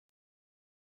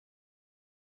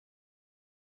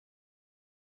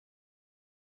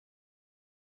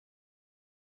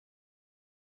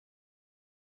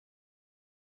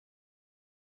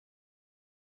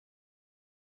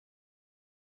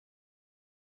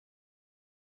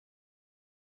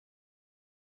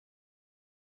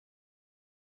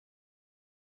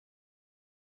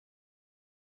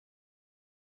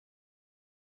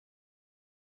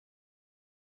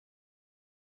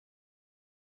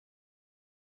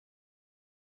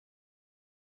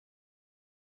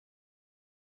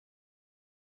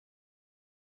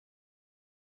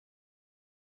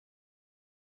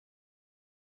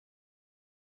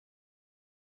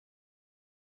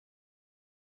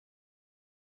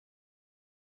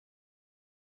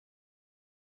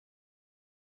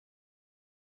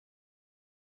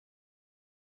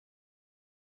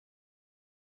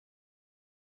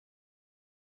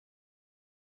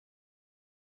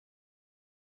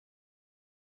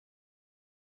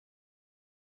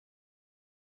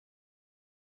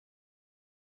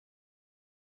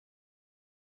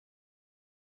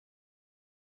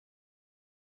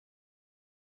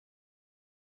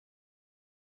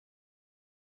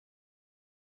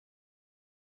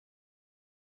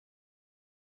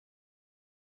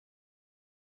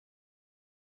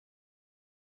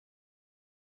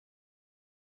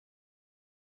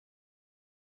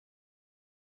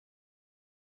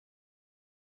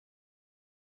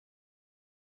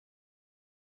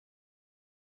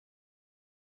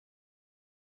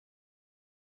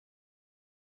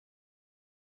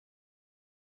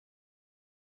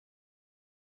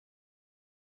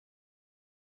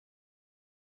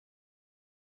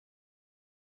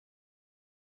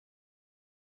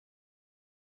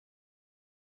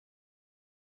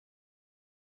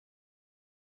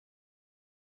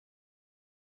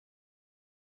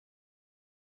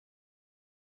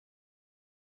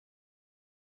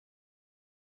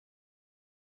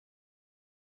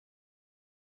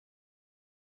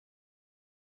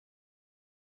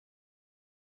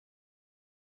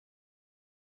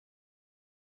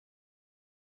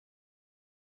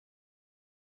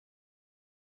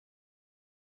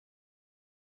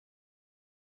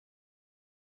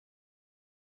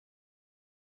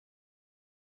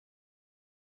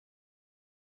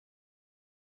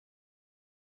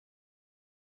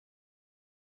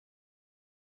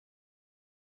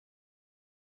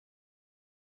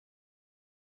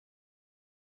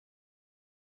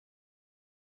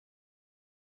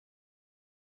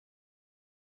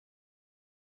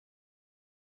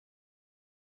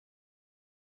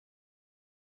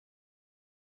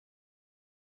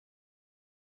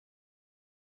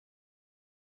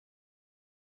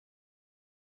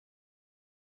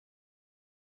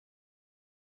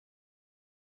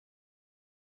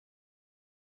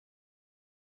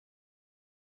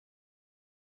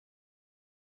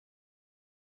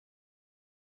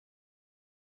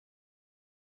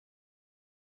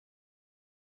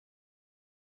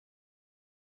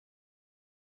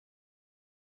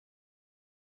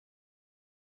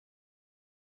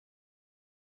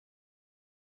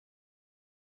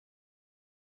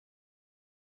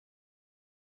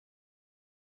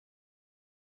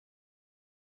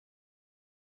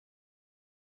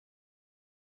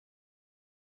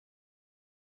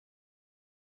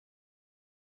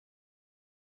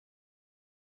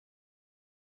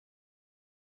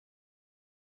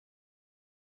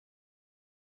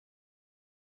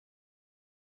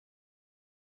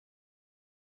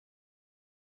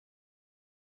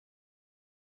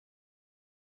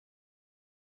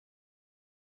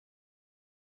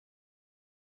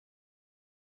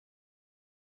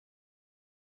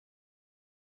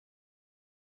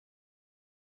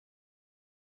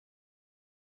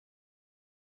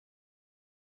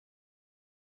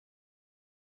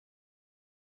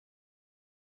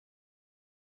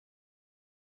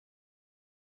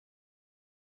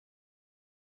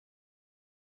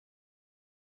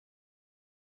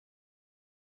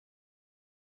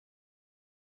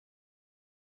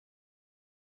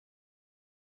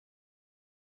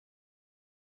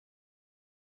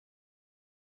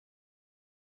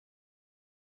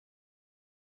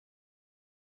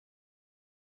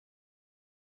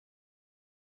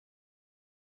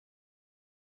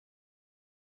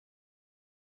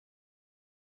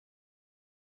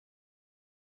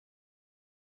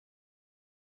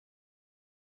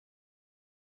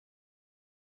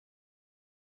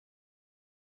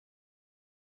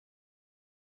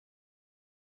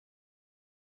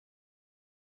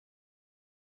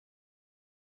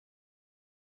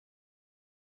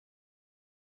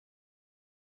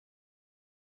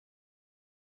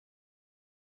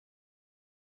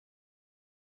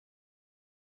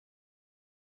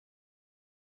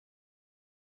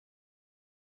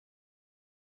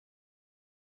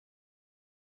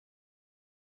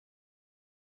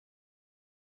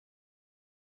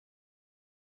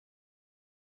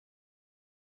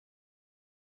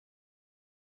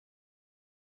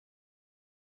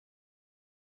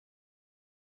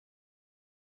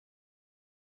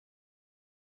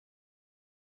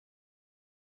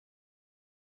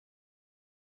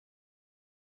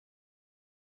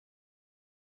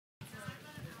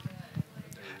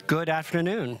Good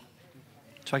afternoon.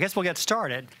 So I guess we'll get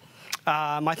started.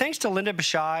 My thanks to Linda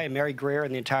Bashai and Mary Greer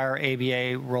and the entire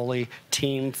ABA Rowley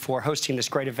team for hosting this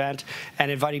great event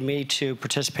and inviting me to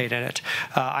participate in it.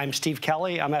 I'm Steve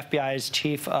Kelly. I'm FBI's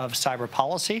Chief of Cyber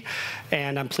Policy,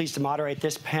 and I'm pleased to moderate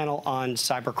this panel on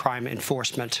cybercrime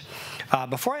enforcement.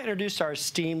 Before I introduce our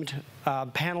esteemed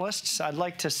panelists, I'd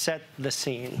like to set the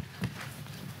scene.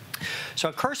 So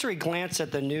a cursory glance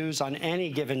at the news on any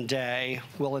given day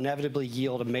will inevitably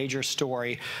yield a major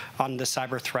story on the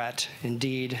cyber threat.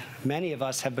 Indeed, many of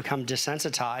us have become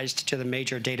desensitized to the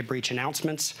major data breach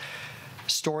announcements,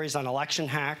 stories on election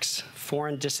hacks,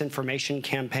 foreign disinformation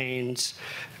campaigns,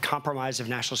 compromise of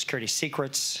national security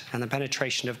secrets, and the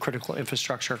penetration of critical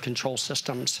infrastructure control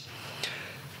systems.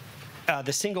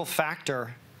 The single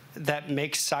factor that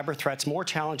makes cyber threats more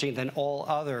challenging than all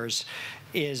others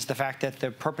is the fact that the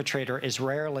perpetrator is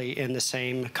rarely in the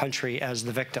same country as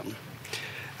the victim.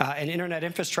 And internet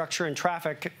infrastructure and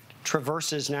traffic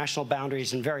traverses national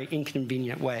boundaries in very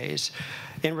inconvenient ways.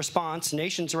 In response,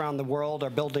 nations around the world are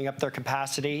building up their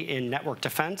capacity in network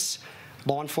defense,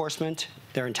 law enforcement,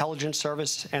 their intelligence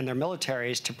service, and their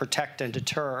militaries to protect and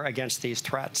deter against these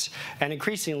threats, and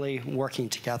increasingly working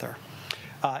together.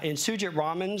 In Sujit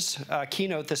Raman's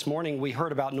keynote this morning, we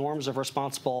heard about norms of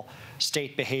responsible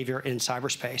state behavior in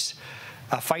cyberspace.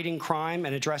 Fighting crime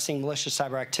and addressing malicious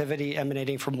cyber activity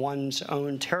emanating from one's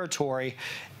own territory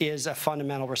is a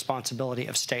fundamental responsibility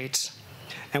of states.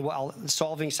 And while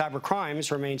solving cyber crimes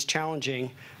remains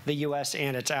challenging, the U.S.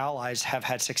 and its allies have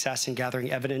had success in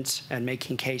gathering evidence and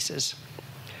making cases.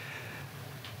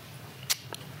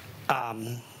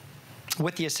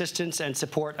 With the assistance and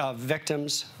support of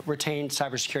victims, retained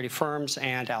cybersecurity firms,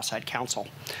 and outside counsel.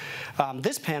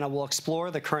 This panel will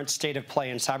explore the current state of play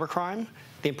in cybercrime,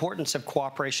 the importance of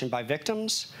cooperation by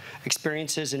victims,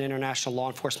 experiences in international law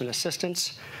enforcement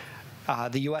assistance,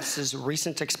 the U.S.'s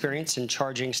recent experience in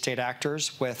charging state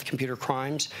actors with computer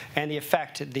crimes, and the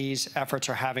effect these efforts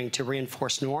are having to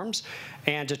reinforce norms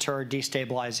and deter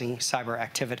destabilizing cyber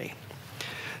activity.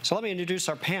 So let me introduce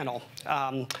our panel.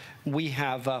 We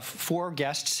have 4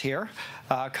 guests here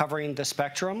covering the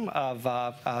spectrum of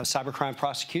cybercrime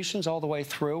prosecutions all the way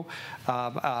through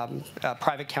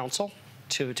private counsel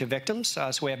to victims.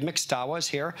 So we have Mick Stawasz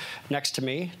here next to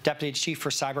me, Deputy Chief for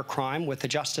Cybercrime with the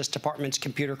Justice Department's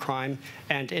Computer Crime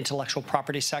and Intellectual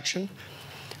Property Section.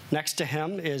 Next to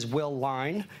him is Will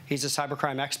Line. He's a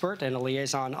cybercrime expert and a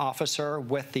liaison officer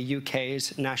with the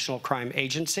UK's National Crime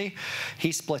Agency.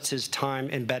 He splits his time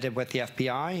embedded with the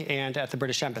FBI and at the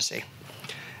British Embassy.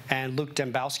 And Luke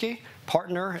Dembosky,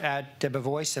 partner at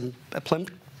Debevoise and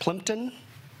Plimpton.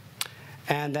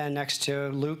 And then next to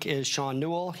Luke is Sean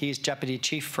Newell. He's Deputy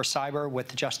Chief for Cyber with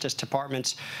the Justice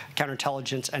Department's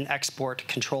Counterintelligence and Export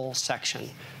Control Section.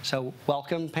 So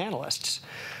welcome, panelists.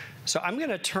 So I'm going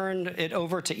to turn it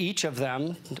over to each of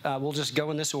them. We'll just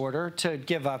go in this order to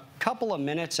give a couple of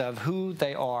minutes of who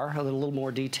they are, a little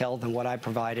more detail than what I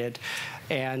provided,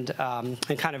 and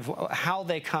kind of how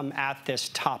they come at this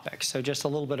topic. So just a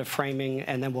little bit of framing,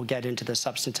 and then we'll get into the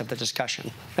substance of the discussion.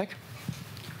 Mick?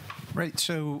 Right.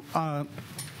 So am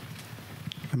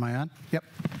I on? Yep.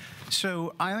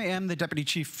 So I am the Deputy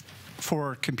Chief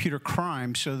for computer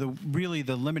crime, so really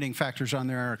the limiting factors on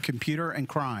there are computer and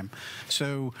crime.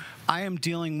 So I am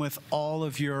dealing with all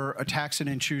of your attacks and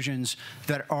intrusions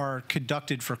that are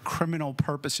conducted for criminal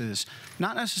purposes.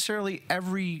 Not necessarily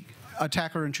every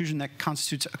attack or intrusion that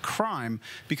constitutes a crime,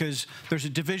 because there's a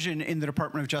division in the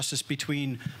Department of Justice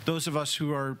between those of us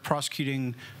who are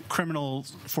prosecuting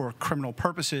criminals for criminal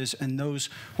purposes and those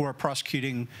who are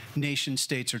prosecuting nation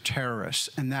states or terrorists.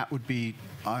 And that would be,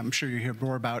 I'm sure you'll hear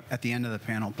more about at the end of the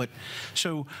panel. But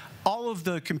so all of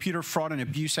the Computer Fraud and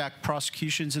Abuse Act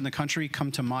prosecutions in the country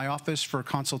come to my office for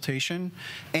consultation,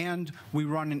 and we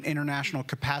run an international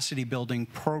capacity building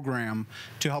program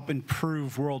to help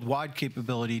improve worldwide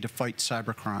capability to fight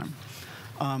cybercrime.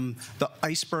 The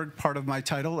iceberg part of my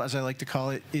title, as I like to call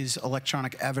it, is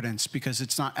electronic evidence, because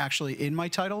it's not actually in my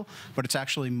title, but it's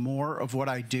actually more of what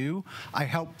I do. I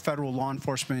help federal law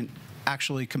enforcement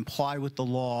actually comply with the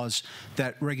laws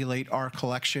that regulate our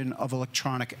collection of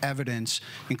electronic evidence,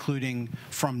 including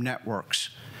from networks.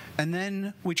 And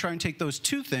then we try and take those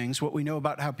two things, what we know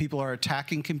about how people are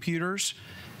attacking computers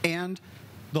and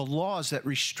the laws that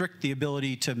restrict the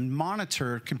ability to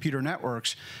monitor computer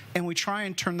networks, and we try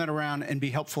and turn that around and be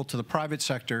helpful to the private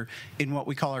sector in what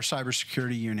we call our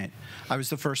cybersecurity unit. I was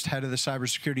the first head of the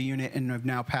cybersecurity unit and have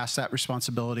now passed that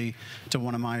responsibility to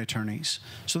one of my attorneys.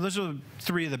 So those are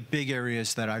 3 of the big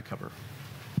areas that I cover.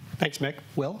 Thanks, Mick.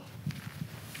 Will?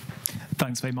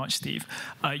 Thanks very much, Steve.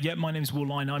 Yeah, my name's Will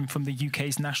Line. I'm from the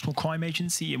UK's National Crime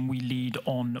Agency, and we lead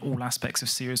on all aspects of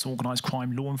serious organised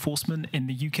crime law enforcement in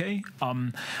the UK.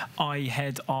 I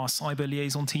head our cyber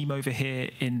liaison team over here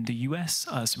in the US.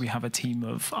 So we have a team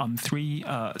of 3,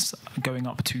 going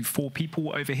up to 4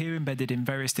 people over here, embedded in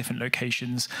various different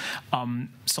locations.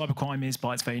 Cybercrime is,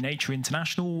 by its very nature,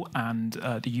 international, and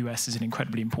the US is an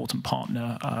incredibly important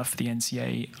partner for the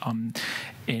NCA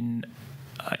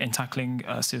in tackling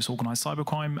serious organised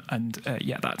cybercrime, and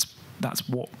yeah, that's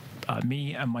what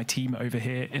me and my team over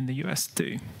here in the US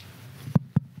do.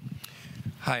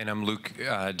 Hi, and I'm Luke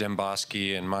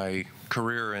Dembosky, and my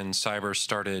career in cyber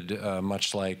started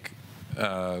much like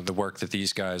the work that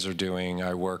these guys are doing.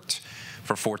 I worked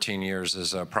for 14 years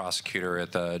as a prosecutor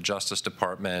at the Justice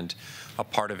Department, a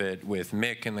part of it with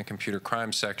Mick in the computer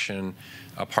crime section,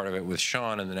 a part of it with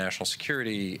Sean in the National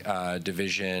Security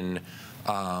Division,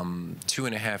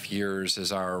 2.5 years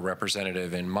as our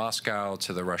representative in Moscow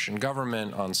to the Russian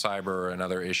government on cyber and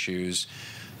other issues.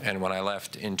 And when I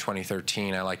left in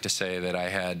 2013, I like to say that I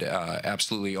had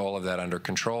absolutely all of that under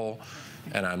control,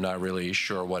 and I'm not really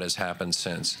sure what has happened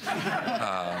since.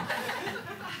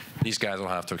 These guys will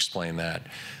have to explain that.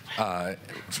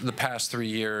 For the past 3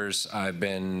 years, I've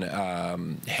been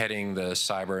heading the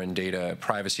cyber and data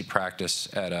privacy practice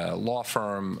at a law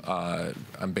firm.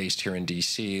 I'm based here in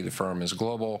DC. The firm is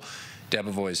global,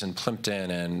 Debevoise in Plimpton,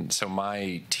 and so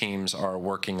my teams are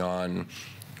working on,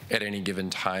 at any given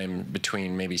time,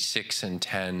 between maybe 6 and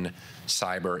 10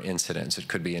 cyber incidents. It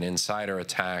could be an insider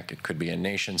attack, it could be a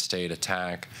nation-state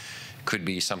attack, could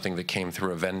be something that came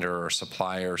through a vendor or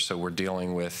supplier. So we're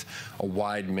dealing with a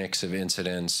wide mix of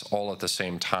incidents all at the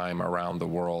same time around the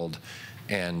world,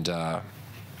 and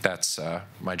that's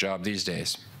my job these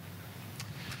days.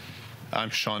 I'm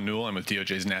Sean Newell. I'm with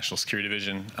DOJ's National Security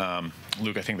Division.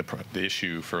 Luke, I think the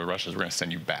issue for Russia is we're going to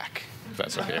send you back, if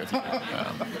that's okay with you.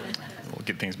 We'll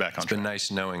get things back on track. It's been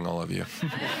nice knowing all of you.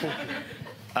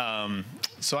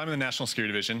 So I'm in the National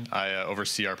Security Division. I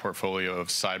oversee our portfolio of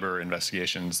cyber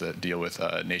investigations that deal with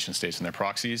nation states and their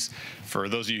proxies. For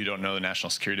those of you who don't know the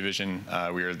National Security Division,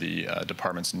 we are the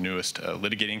department's newest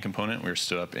litigating component. We were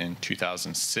stood up in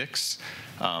 2006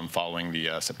 following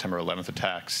the September 11th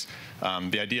attacks.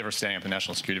 The idea of our standing up the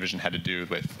National Security Division had to do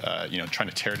with trying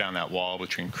to tear down that wall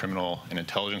between criminal and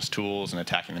intelligence tools and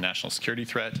attacking the national security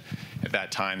threat. At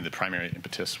that time, the primary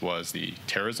impetus was the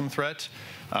terrorism threat.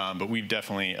 But we've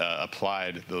definitely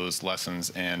applied those lessons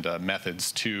and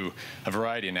methods to a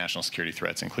variety of national security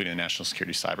threats, including the national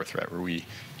security cyber threat, where we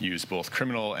use both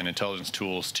criminal and intelligence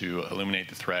tools to illuminate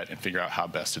the threat and figure out how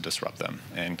best to disrupt them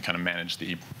and kind of manage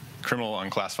the criminal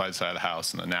unclassified side of the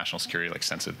house and the national security, like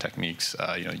sensitive techniques,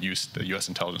 use the U.S.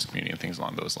 intelligence community and things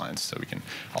along those lines, so we can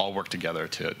all work together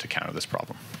to counter this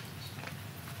problem.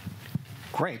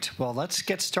 Great. Well, let's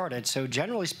get started. So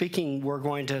generally speaking, we're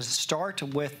going to start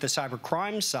with the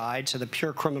cybercrime side, so the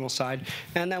pure criminal side,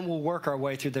 and then we'll work our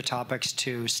way through the topics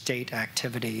to state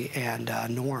activity and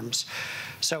norms.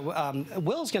 So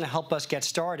Will's going to help us get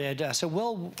started. So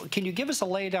Will, can you give us a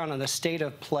laydown on the state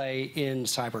of play in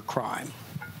cybercrime?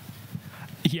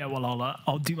 Yeah, well,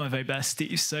 I'll do my very best,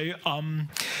 Steve. So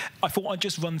I thought I'd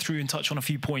just run through and touch on a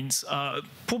few points,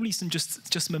 probably some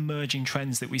some emerging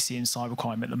trends that we see in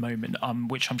cybercrime at the moment,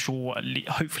 which I'm sure,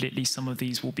 hopefully at least some of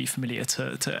these will be familiar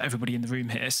to everybody in the room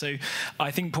here. So I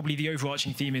think probably the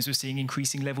overarching theme is we're seeing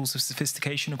increasing levels of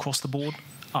sophistication across the board.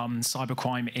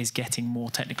 Cybercrime is getting more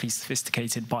technically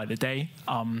sophisticated by the day.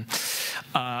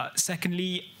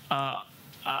 Secondly,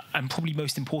 and probably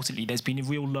most importantly, there's been a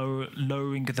real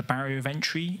lowering of the barrier of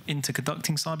entry into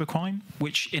conducting cybercrime,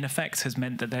 which in effect has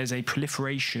meant that there's a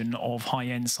proliferation of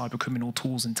high-end cybercriminal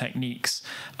tools and techniques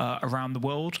around the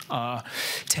world.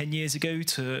 10 years ago,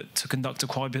 to conduct a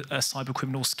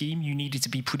cybercriminal scheme, you needed to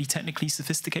be pretty technically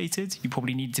sophisticated. You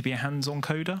probably needed to be a hands-on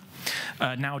coder.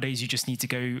 Nowadays, you just need to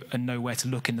go and know where to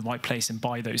look in the right place and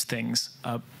buy those things,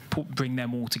 bring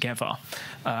them all together,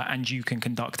 and you can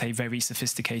conduct a very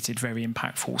sophisticated, very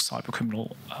impactful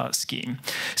cybercriminal scheme.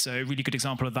 So a really good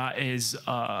example of that is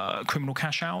criminal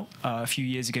cash out. A few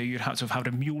years ago, you'd have to have had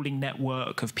a muling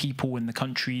network of people in the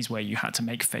countries where you had to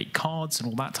make fake cards and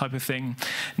all that type of thing.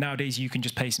 Nowadays, you can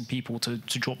just pay some people to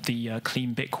drop the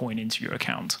clean Bitcoin into your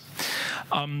account.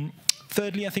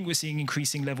 Thirdly, I think we're seeing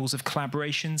increasing levels of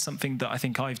collaboration. Something that I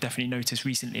think I've definitely noticed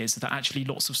recently is that actually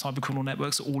lots of cybercriminal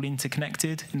networks are all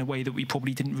interconnected in a way that we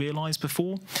probably didn't realize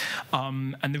before.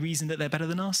 And the reason that they're better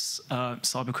than us,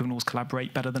 cybercriminals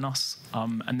collaborate better than us,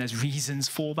 and there's reasons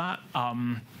for that.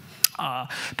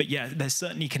 But yeah, there's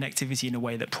certainly connectivity in a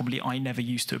way that probably I never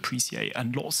used to appreciate,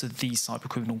 and lots of these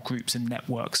cybercriminal groups and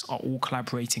networks are all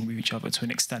collaborating with each other to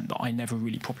an extent that I never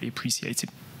really properly appreciated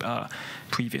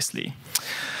previously.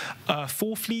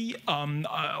 Fourthly,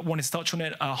 I wanted to touch on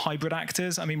it, hybrid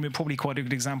actors. I mean, we're probably quite a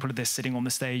good example of this sitting on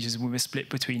the stage, as we were split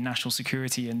between national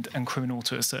security and criminal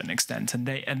to a certain extent, and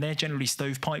they're generally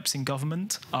stovepipes in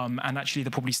government, and actually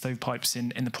they're probably stovepipes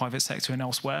in the private sector and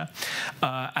elsewhere.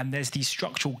 And there's these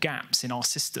structural gaps in our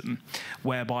system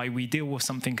whereby we deal with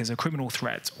something as a criminal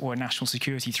threat or a national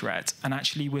security threat, and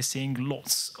actually we're seeing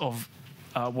lots of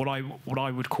what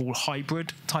I would call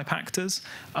hybrid type actors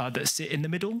that sit in the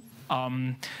middle.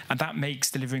 And that makes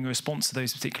delivering a response to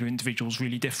those particular individuals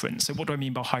really different. So what do I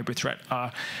mean by hybrid threat?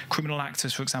 Criminal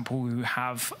actors, for example, who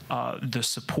have the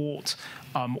support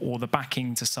or the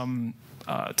backing to some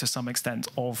extent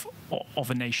of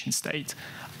a nation state.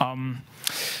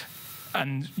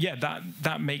 And yeah,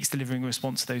 that makes delivering a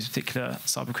response to those particular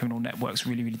cybercriminal networks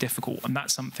really, really difficult. And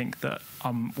that's something that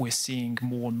we're seeing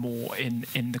more and more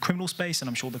in the criminal space. And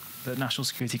I'm sure the national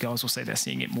security guys will say they're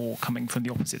seeing it more coming from the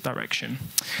opposite direction.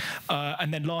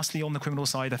 And then lastly, on the criminal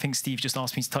side, I think Steve just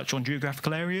asked me to touch on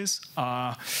geographical areas.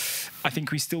 I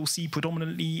think we still see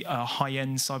predominantly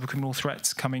high-end cybercriminal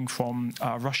threats coming from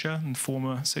Russia and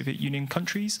former Soviet Union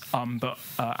countries. But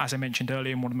as I mentioned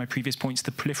earlier in one of my previous points,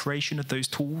 the proliferation of those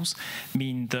tools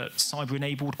mean that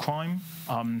cyber-enabled crime,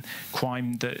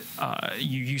 crime that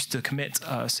you used to commit,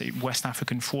 say West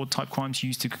African fraud type crimes you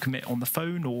used to commit on the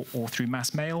phone or through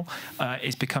mass mail,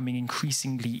 is becoming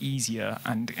increasingly easier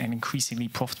and increasingly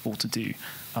profitable to do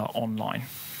online.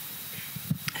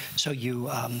 So you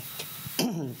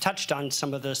touched on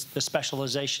some of the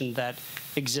specialization that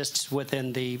exists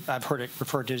within the, I've heard it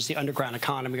referred to as the underground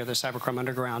economy or the cybercrime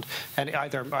underground, and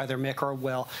either Mick or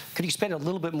Will. Could you expand a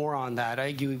little bit more on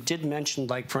that? You did mention,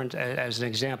 like, as an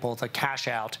example, the cash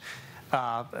out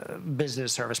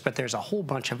business service, but there's a whole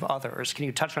bunch of others. Can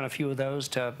you touch on a few of those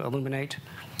to illuminate?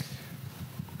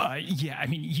 Yeah, I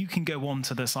mean, you can go on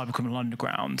to the cybercriminal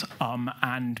underground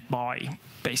and buy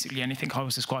basically anything. I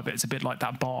always describe it as a bit like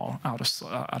that bar out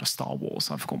of Star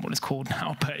Wars. I've forgotten what it's called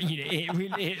now, but you know,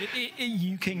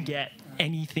 you can get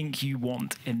anything you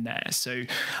want in there. So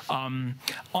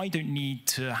I don't need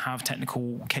to have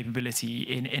technical capability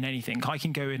in anything. I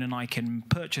can go in and I can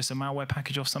purchase a malware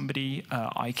package off somebody.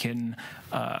 I can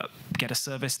get a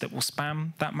service that will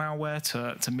spam that malware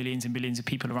to millions and millions of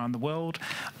people around the world.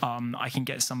 I can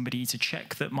get somebody to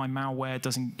check that my malware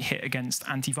doesn't hit against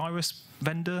antivirus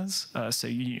vendors. So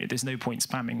there's no point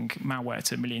spamming malware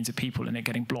to millions of people and it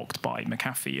getting blocked by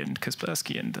McAfee and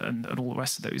Kaspersky and all the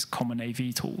rest of those common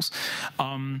AV tools.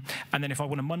 And then if I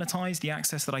want to monetize the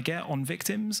access that I get on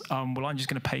victims, well, I'm just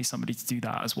going to pay somebody to do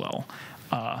that as well.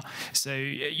 So,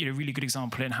 really good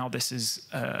example in how this has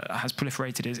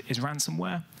proliferated is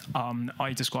ransomware.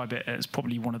 I describe it as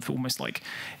probably one of the almost like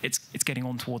it's getting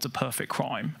on towards a perfect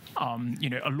crime.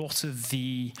 A lot of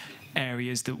the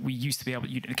areas that we used to be able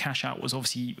to cash out was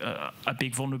obviously a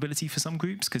big vulnerability for some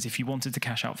groups, because if you wanted to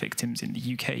cash out victims in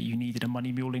the UK, you needed a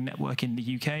money muling network in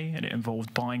the UK, and it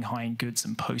involved buying high-end goods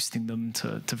and posting them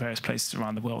to various places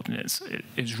around the world, and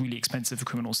it's really expensive for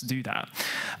criminals to do that.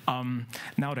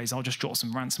 Nowadays, I'll just drop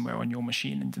some ransomware on your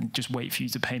machine and then just wait for you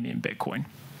to pay me in Bitcoin.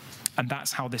 And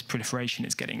that's how this proliferation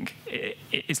is getting.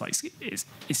 It's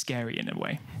scary in a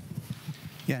way.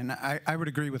 Yeah, and I would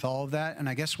agree with all of that. And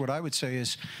I guess what I would say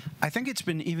is I think it's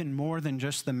been even more than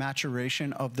just the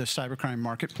maturation of the cybercrime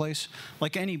marketplace.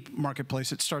 Like any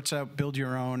marketplace, it starts out build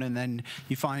your own, and then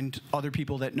you find other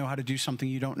people that know how to do something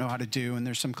you don't know how to do, and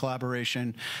there's some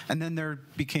collaboration. And then there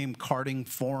became carding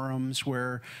forums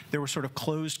where there were sort of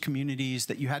closed communities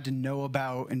that you had to know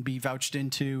about and be vouched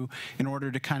into in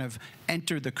order to kind of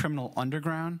enter the criminal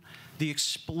underground. The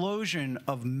explosion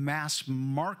of mass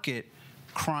market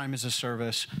crime as a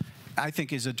service, I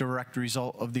think, is a direct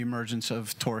result of the emergence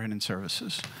of Tor hidden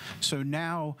services. So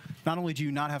now, not only do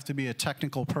you not have to be a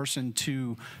technical person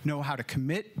to know how to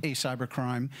commit a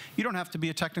cybercrime, you don't have to be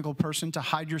a technical person to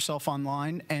hide yourself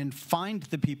online and find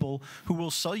the people who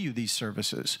will sell you these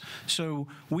services. So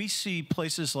we see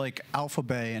places like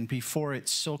Alphabay and before it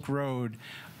Silk Road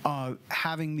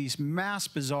having these mass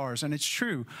bazaars. And it's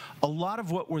true, a lot of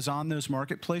what was on those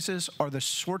marketplaces are the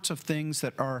sorts of things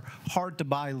that are hard to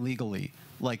buy legally,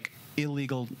 like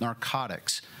illegal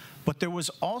narcotics. But there was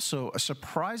also a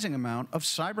surprising amount of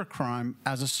cybercrime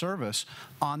as a service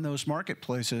on those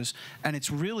marketplaces, and it's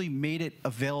really made it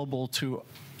available to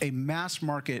a mass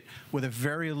market with a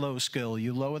very low skill.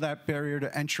 You lower that barrier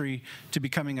to entry to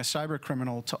becoming a cyber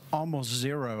criminal to almost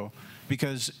zero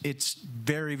because it's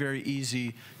very, very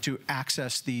easy to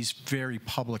access these very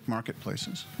public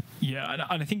marketplaces. Yeah,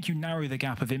 and I think you narrow the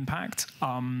gap of impact.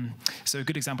 So a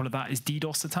good example of that is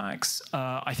DDoS attacks.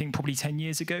 I think probably 10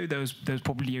 years ago, there was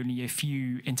probably only a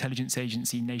few intelligence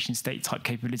agency, nation-state type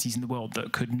capabilities in the world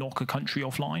that could knock a country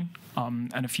offline.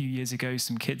 And a few years ago,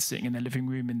 some kids sitting in their living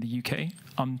room in the UK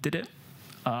did it,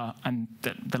 and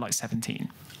they're like 17.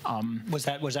 Was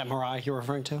that Mariah you're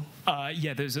referring to?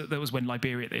 Yeah, there was when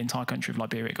Liberia, the entire country of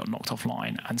Liberia, got knocked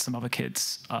offline, and some other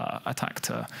kids attacked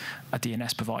a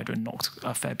DNS provider and knocked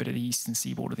a fair bit of the eastern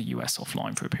seaboard of the US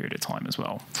offline for a period of time as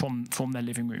well, from their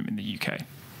living room in the UK.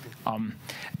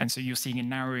 And so you're seeing a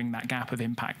narrowing that gap of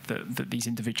impact that these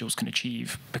individuals can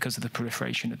achieve because of the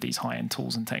proliferation of these high-end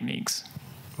tools and techniques.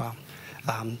 Wow.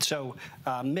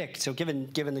 Mick, so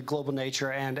given the global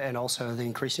nature and also the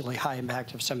increasingly high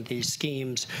impact of some of these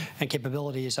schemes and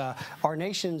capabilities, are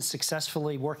nations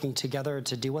successfully working together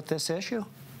to deal with this issue?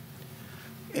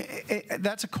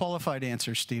 That's a qualified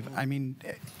answer, Steve. I mean,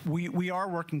 we are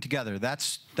working together.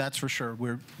 That's for sure.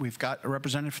 We've got a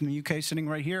representative from the UK sitting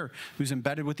right here who's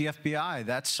embedded with the FBI.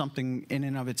 That's something in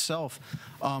and of itself.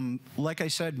 Like I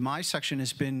said, my section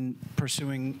has been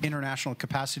pursuing international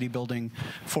capacity building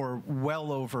for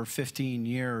well over 15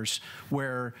 years,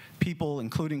 where people,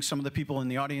 including some of the people in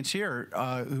the audience here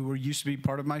who were used to be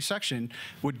part of my section,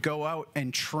 would go out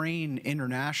and train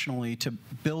internationally to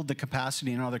build the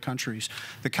capacity in other countries.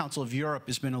 The Council of Europe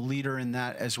has been a leader in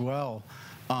that as well.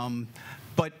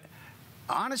 But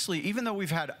honestly, even though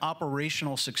we've had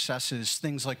operational successes,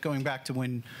 things like going back to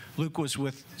when Luke was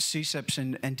with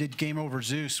CSIPs and did Game Over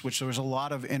Zeus, which there was a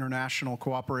lot of international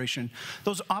cooperation,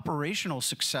 those operational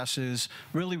successes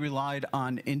really relied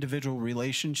on individual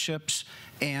relationships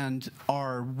and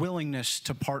our willingness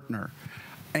to partner.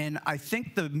 And I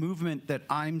think the movement that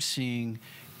I'm seeing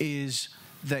is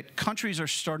that countries are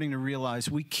starting to realize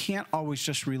we can't always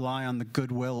just rely on the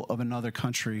goodwill of another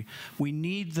country. We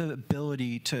need the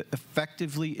ability to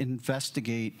effectively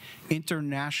investigate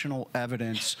international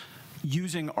evidence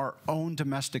using our own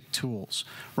domestic tools.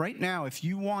 Right now, if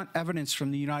you want evidence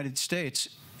from the United States,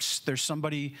 there's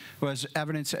somebody who has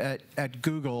evidence at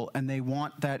Google and they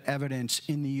want that evidence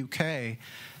in the UK,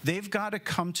 they've got to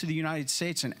come to the United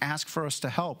States and ask for us to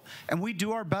help. And we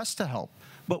do our best to help.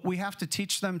 But we have to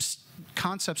teach them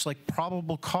concepts like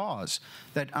probable cause,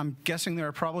 that I'm guessing there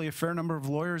are probably a fair number of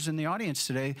lawyers in the audience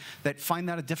today that find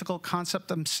that a difficult concept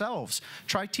themselves.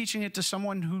 Try teaching it to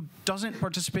someone who doesn't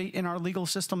participate in our legal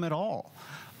system at all.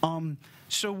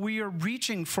 So we are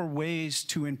reaching for ways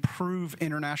to improve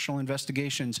international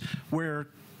investigations where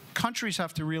countries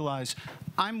have to realize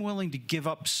I'm willing to give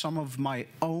up some of my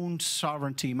own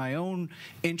sovereignty, my own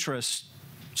interests,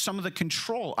 some of the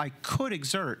control I could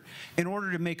exert in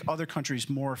order to make other countries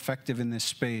more effective in this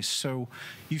space. So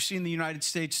you've seen the United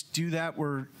States do that.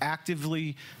 We're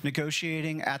actively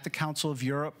negotiating at the Council of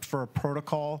Europe for a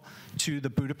protocol to the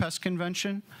Budapest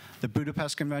Convention. The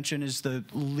Budapest Convention is the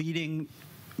leading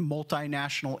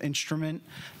multinational instrument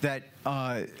that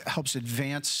helps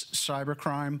advance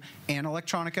cybercrime and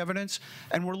electronic evidence.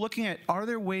 And we're looking at, are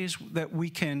there ways that we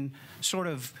can sort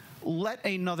of let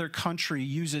another country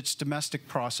use its domestic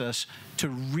process to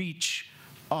reach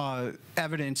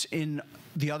evidence in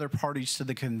the other parties to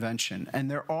the convention. And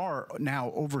there are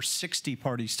now over 60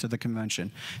 parties to the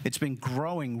convention. It's been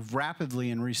growing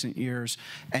rapidly in recent years,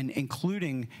 and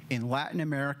including in Latin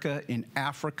America, in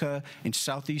Africa, in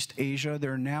Southeast Asia.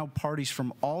 There are now parties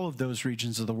from all of those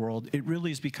regions of the world. It really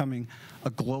is becoming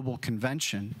a global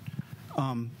convention.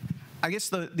 I guess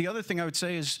the other thing I would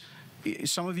say is,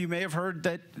 some of you may have heard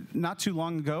that not too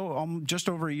long ago, just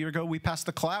over a year ago, we passed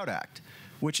the Cloud Act,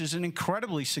 which is an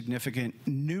incredibly significant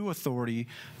new authority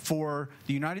for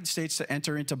the United States to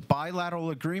enter into bilateral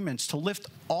agreements to lift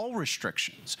all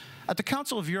restrictions. At the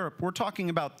Council of Europe, we're talking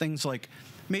about things like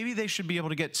maybe they should be able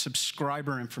to get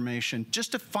subscriber information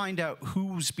just to find out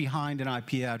who's behind an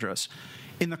IP address.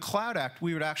 In the Cloud Act,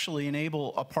 we would actually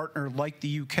enable a partner like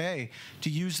the UK to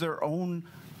use their own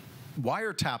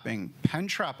wiretapping, pen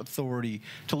trap authority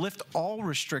to lift all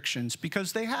restrictions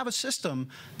because they have a system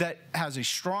that has a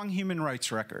strong human rights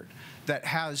record, that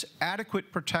has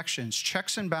adequate protections,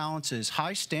 checks and balances,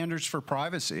 high standards for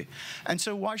privacy. And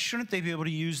so why shouldn't they be able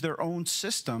to use their own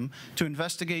system to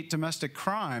investigate domestic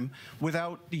crime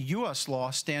without the US law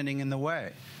standing in the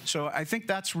way? So I think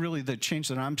that's really the change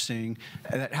that I'm seeing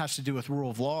that has to do with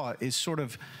rule of law, is sort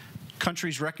of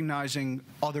countries recognizing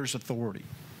others' authority.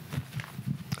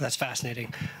 That's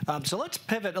fascinating. So let's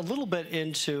pivot a little bit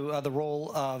into the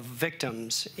role of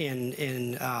victims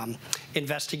in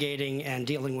investigating and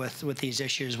dealing with these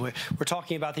issues. We're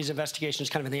talking about these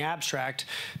investigations kind of in the abstract,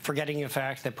 forgetting the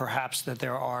fact that perhaps that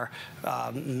there are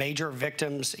major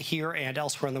victims here and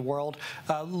elsewhere in the world.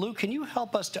 Lou, can you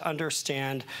help us to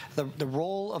understand the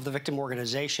role of the victim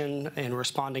organization in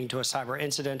responding to a cyber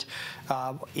incident,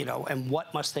 and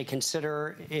what must they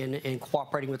consider in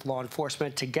cooperating with law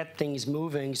enforcement to get things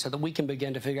moving so that we can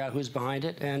begin to figure out who's behind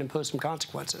it and impose some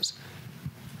consequences?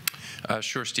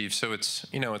 Sure, Steve. So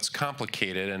it's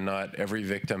complicated, and not every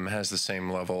victim has the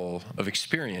same level of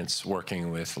experience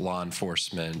working with law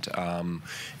enforcement.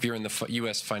 If you're in the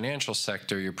U.S. financial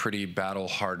sector, you're pretty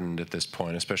battle-hardened at this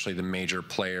point, especially the major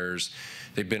players.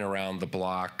 They've been around the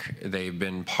block. They've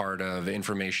been part of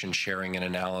information sharing and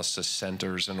analysis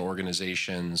centers and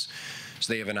organizations.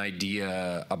 So they have an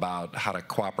idea about how to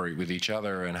cooperate with each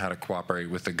other and how to cooperate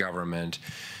with the government.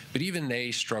 But even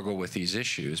they struggle with these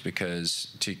issues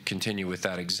because, to continue with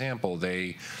that example,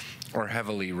 they are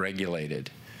heavily regulated.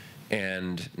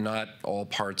 And not all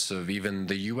parts of even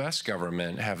the U.S.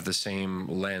 government have the same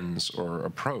lens or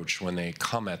approach when they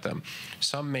come at them.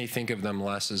 Some may think of them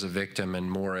less as a victim and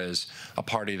more as a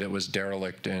party that was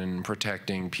derelict in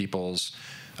protecting people's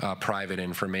private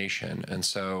information. And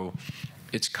so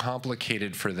it's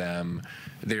complicated for them.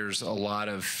 There's a lot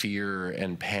of fear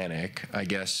and panic. I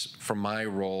guess from my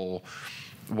role,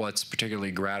 what's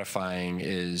particularly gratifying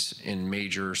is in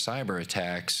major cyber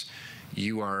attacks,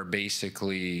 you are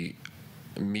basically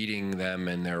meeting them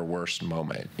in their worst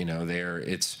moment. You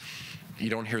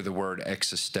don't hear the word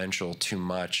existential too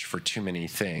much for too many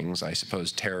things. I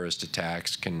suppose terrorist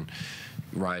attacks can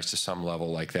rise to some level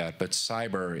like that, but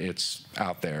cyber, it's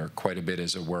out there quite a bit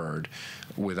as a word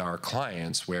with our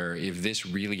clients, where if this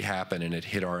really happened and it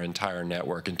hit our entire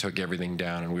network and took everything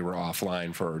down and we were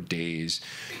offline for days,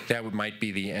 that might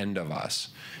be the end of us.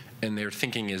 And they're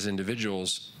thinking as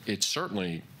individuals, it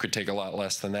certainly could take a lot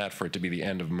less than that for it to be the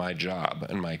end of my job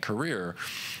and my career.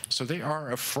 So they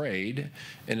are afraid,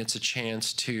 and it's a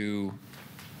chance to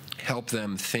help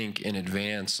them think in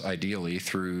advance, ideally,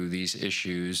 through these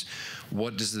issues.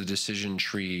 What does the decision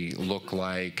tree look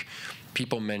like?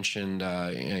 People mentioned,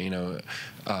 Mick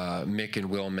and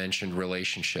Will mentioned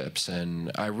relationships,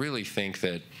 and I really think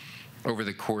that over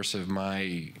the course of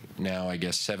my now, I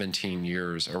guess, 17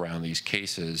 years around these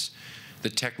cases, the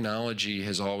technology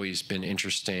has always been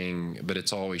interesting, but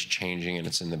it's always changing and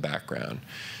it's in the background.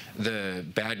 The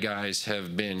bad guys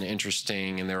have been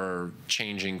interesting and they're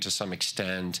changing to some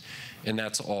extent, and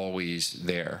that's always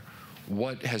there.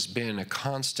 What has been a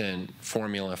constant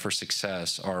formula for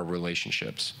success are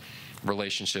relationships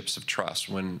of trust.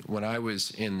 When I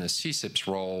was in the CSIPS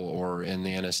role or in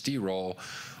the NSD role,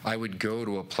 I would go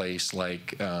to a place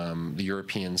like the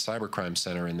European Cybercrime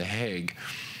Center in The Hague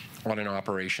on an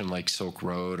operation like Silk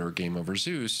Road or Game Over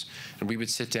Zeus, and we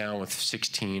would sit down with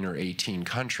 16 or 18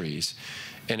 countries,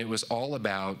 and it was all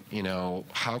about,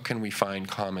 how can we find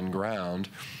common ground?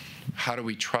 How do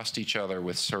we trust each other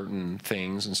with certain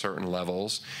things and certain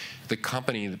levels? The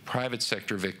private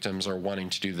sector victims are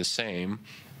wanting to do the same.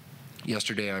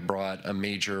 Yesterday, I brought a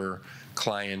major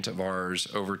client of ours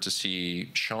over to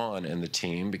see Sean and the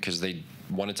team because they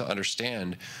wanted to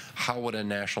understand how would a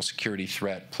national security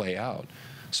threat play out.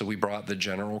 So we brought the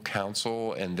general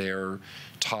counsel and their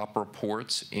top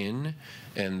reports in,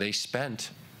 and they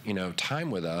spent,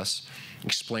 time with us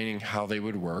explaining how they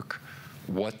would work.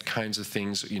 What kinds of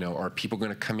things, are people going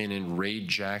to come in raid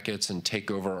jackets and take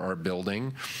over our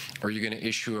building? Are you going to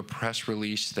issue a press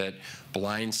release that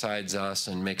blindsides us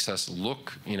and makes us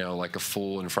look, like a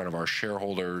fool in front of our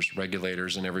shareholders,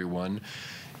 regulators, and everyone?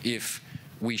 If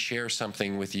we share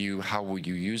something with you, how will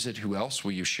you use it? Who else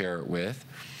will you share it with?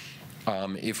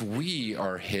 If we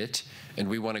are hit and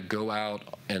we want to go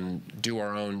out and do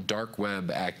our own dark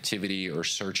web activity or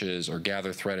searches or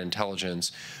gather threat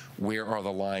intelligence, where are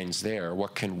the lines there?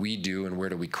 What can we do and where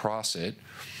do we cross it?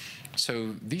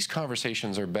 So these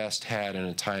conversations are best had in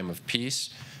a time of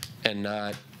peace and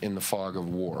not in the fog of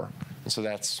war. And so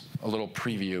that's a little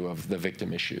preview of the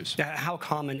victim issues. How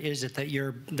common is it that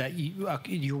you're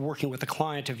working with a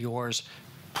client of yours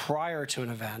prior to an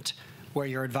event where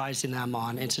you're advising them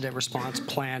on incident response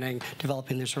planning,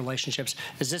 developing these relationships?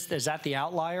 Is that the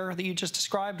outlier that you just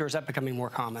described, or is that becoming more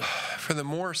common? For the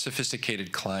more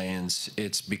sophisticated clients,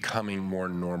 it's becoming more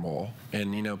normal.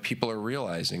 And, people are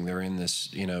realizing they're in this,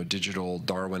 digital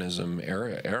Darwinism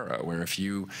era where if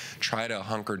you try to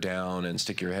hunker down and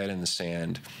stick your head in the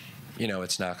sand,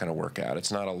 it's not going to work out.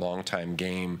 It's not a long-time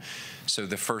game. So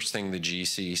the first thing the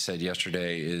GC said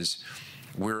yesterday is,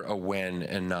 we're a when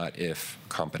and not if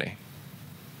company.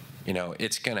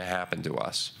 it's going to happen to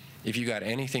us. If you got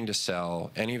anything to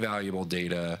sell, any valuable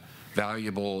data,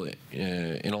 valuable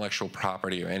intellectual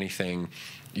property or anything,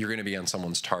 you're going to be on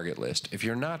someone's target list. If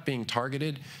you're not being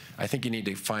targeted, I think you need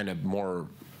to find a more,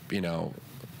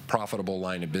 profitable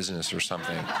line of business or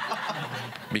something,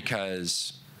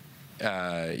 because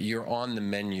you're on the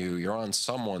menu, you're on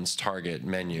someone's target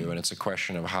menu, and it's a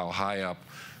question of how high up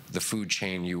the food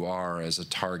chain you are as a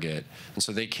target. And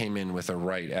so they came in with a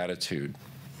right attitude.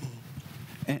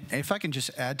 And if I can just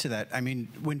add to that, I mean,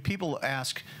 when people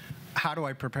ask, how do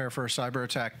I prepare for a cyber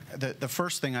attack? The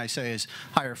first thing I say is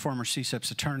hire a former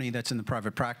CSIP's attorney that's in the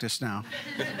private practice now.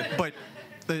 But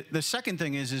the second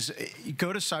thing is you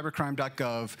go to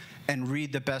cybercrime.gov and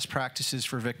read the best practices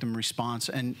for victim response.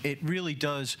 And it really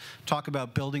does talk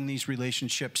about building these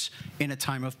relationships in a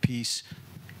time of peace.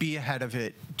 Be ahead of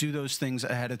it, do those things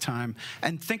ahead of time,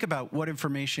 and think about what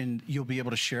information you'll be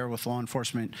able to share with law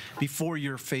enforcement before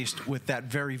you're faced with that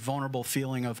very vulnerable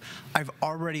feeling of, I've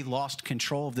already lost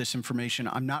control of this information.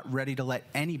 I'm not ready to let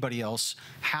anybody else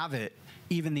have it,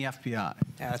 even the FBI.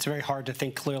 Yeah, it's very hard to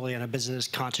think clearly in a business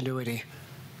continuity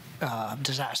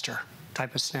disaster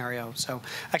type of scenario. So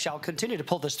actually, I'll continue to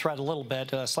pull this thread a little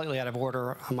bit, slightly out of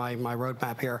order on my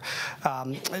roadmap here.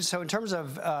 So in terms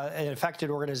of an affected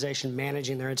organization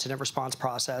managing their incident response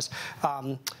process,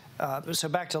 so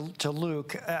back to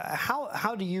Luke,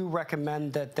 how do you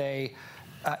recommend that they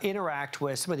interact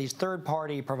with some of these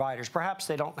third-party providers? Perhaps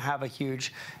they don't have a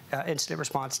huge incident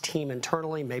response team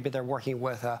internally. Maybe they're working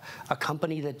with a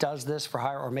company that does this for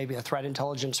hire, or maybe a threat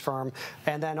intelligence firm.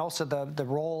 And then also the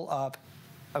role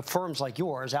of firms like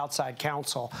yours, outside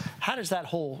counsel. How does that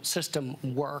whole system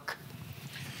work?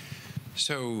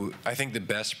 So I think the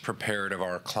best prepared of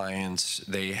our clients,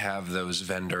 they have those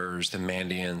vendors, the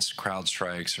Mandiants,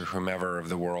 CrowdStrikes, or whomever of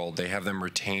the world, they have them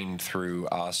retained through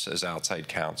us as outside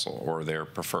counsel or their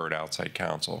preferred outside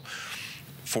counsel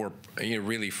for,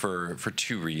 really for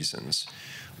two reasons.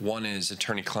 One is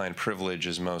attorney-client privilege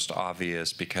is most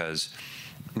obvious, because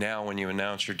now when you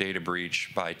announce your data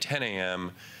breach by 10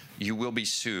 a.m., you will be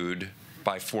sued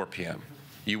by 4 p.m.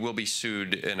 You will be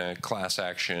sued in a class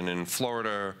action in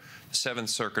Florida, the 7th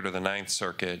Circuit or the 9th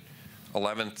Circuit,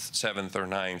 11th, 7th, or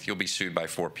 9th, you'll be sued by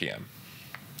 4 p.m.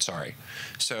 Sorry.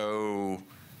 So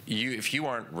if you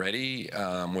aren't ready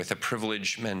with a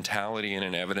privilege mentality and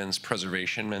an evidence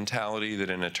preservation mentality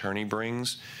that an attorney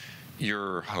brings,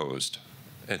 you're hosed,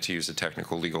 to use a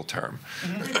technical legal term.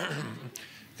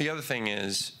 The other thing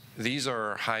is, these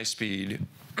are high-speed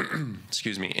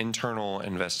internal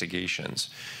investigations.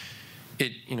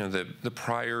 The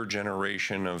prior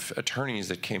generation of attorneys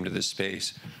that came to this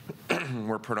space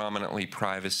were predominantly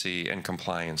privacy and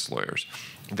compliance lawyers.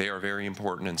 They are very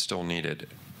important and still needed.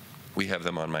 We have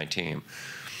them on my team.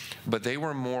 But they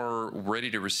were more ready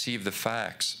to receive the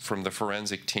facts from the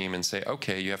forensic team and say,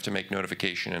 okay, you have to make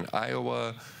notification in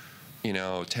Iowa,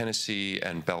 Tennessee,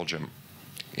 and Belgium.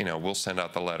 We'll send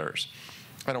out the letters.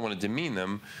 I don't want to demean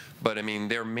them, but I mean,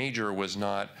 their major was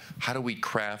not, how do we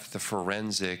craft the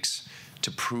forensics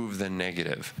to prove the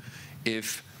negative?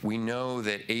 If we know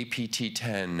that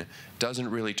APT-10 doesn't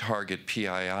really target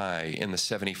PII in the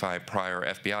 75 prior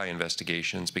FBI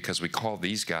investigations because we called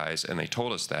these guys and they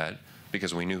told us that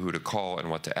because we knew who to call and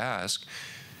what to ask,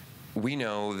 we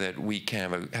know that we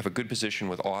can have a good position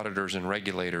with auditors and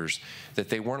regulators that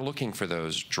they weren't looking for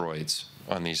those droids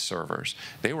on these servers.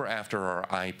 They were after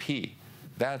our IP.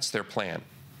 That's their plan.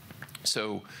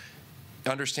 So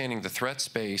understanding the threat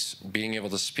space, being able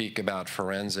to speak about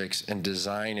forensics and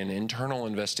design an internal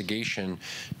investigation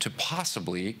to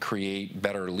possibly create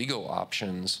better legal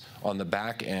options on the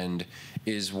back end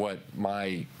is what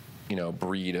my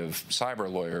breed of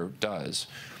cyber lawyer does.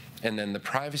 And then the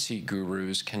privacy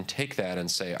gurus can take that and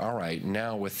say, all right,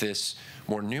 now with this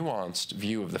more nuanced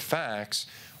view of the facts,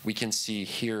 we can see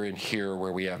here and here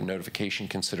where we have notification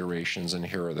considerations and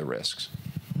here are the risks.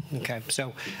 Okay,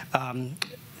 so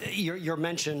your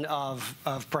mention of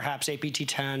perhaps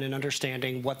APT-10 and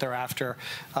understanding what they're after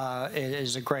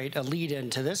is a great lead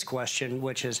into this question,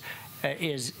 which is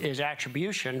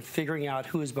attribution, figuring out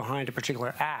who is behind a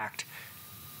particular act.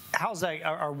 How's that?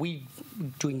 Are we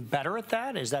doing better at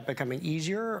that? Is that becoming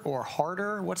easier or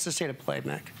harder? What's the state of play,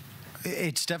 Mick?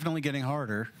 It's definitely getting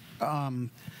harder.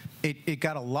 It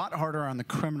got a lot harder on the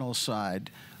criminal side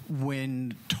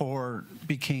when Tor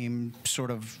became sort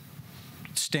of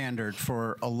standard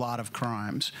for a lot of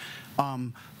crimes.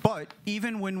 But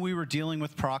even when we were dealing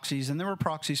with proxies, and there were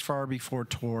proxies far before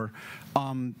Tor,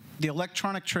 the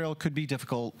electronic trail could be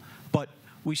difficult, but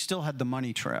we still had the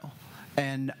money trail.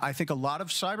 And I think a lot of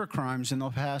cyber crimes in the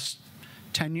past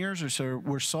 10 years or so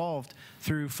were solved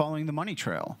through following the money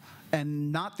trail.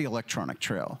 and not the electronic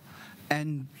trail.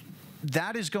 And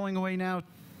that is going away now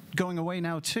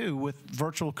too with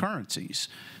virtual currencies.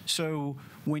 So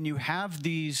when you have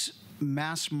these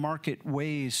mass market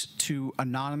ways to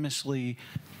anonymously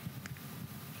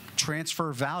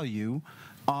transfer value,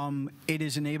 it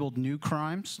has enabled new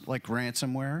crimes like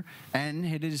ransomware, and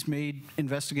it has made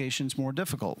investigations more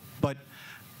difficult. But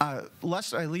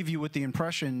lest I leave you with the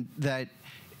impression that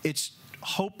it's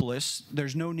hopeless,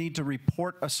 there's no need to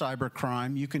report a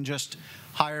cybercrime. You can just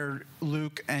hire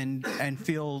Luke and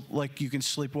feel like you can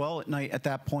sleep well at night at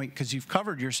that point because you've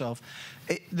covered yourself.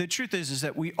 The truth is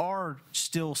that we are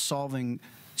still solving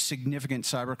significant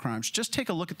cybercrimes. Just take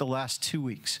a look at the last 2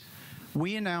 weeks.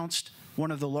 We announced one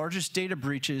of the largest data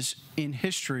breaches in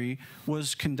history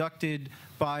was conducted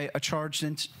by a charged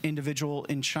individual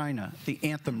in China, the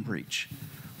Anthem breach.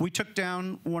 We took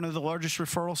down one of the largest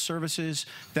referral services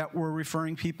that were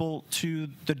referring people to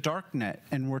the dark net,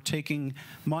 and were taking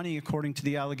money, according to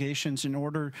the allegations, in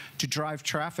order to drive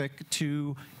traffic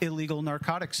to illegal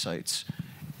narcotics sites.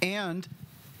 And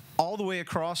all the way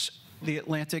across the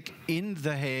Atlantic in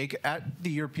The Hague at the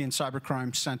European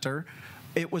Cybercrime Center,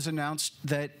 it was announced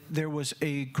that there was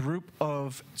a group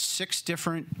of 6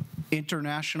 different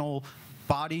international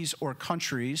bodies or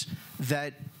countries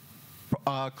that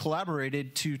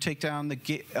collaborated to take down the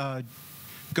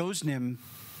Goznim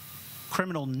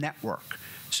criminal network.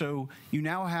 So you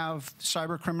now have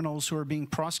cyber criminals who are being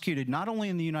prosecuted not only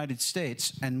in the United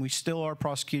States, and we still are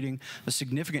prosecuting a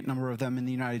significant number of them in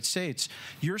the United States.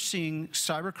 You're seeing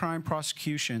cybercrime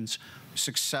prosecutions,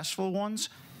 successful ones,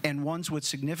 and ones with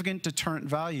significant deterrent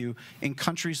value in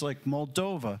countries like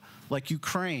Moldova, like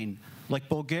Ukraine, like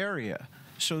Bulgaria.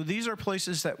 So these are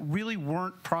places that really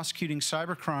weren't prosecuting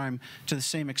cybercrime to the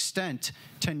same extent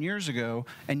 10 years ago,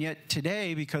 and yet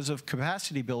today, because of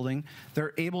capacity building,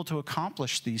 they're able to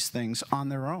accomplish these things on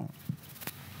their own.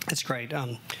 That's great.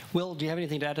 Will, do you have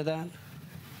anything to add to that?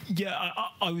 Yeah,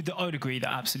 I would agree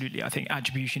that absolutely. I think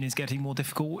attribution is getting more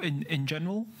difficult in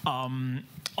general.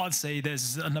 I'd say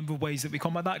there's a number of ways that we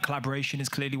combat that. Collaboration is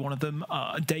clearly one of them.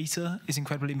 Data is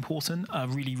incredibly important. A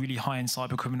really, really high-end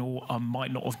cybercriminal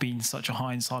might not have been such a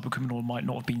high-end cybercriminal, might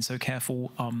not have been so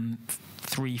careful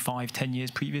 3, 5, 10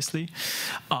 years previously.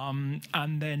 And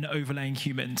then overlaying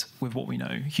humans with what we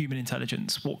know, human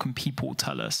intelligence. What can people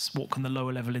tell us? What can the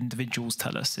lower-level individuals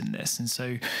tell us in this? And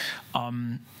so,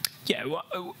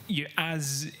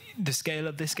 as the scale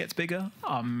of this gets bigger,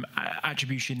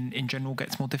 attribution in general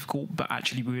gets more difficult, but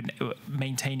actually we're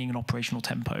maintaining an operational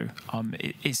tempo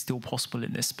is still possible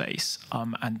in this space,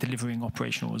 and delivering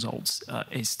operational results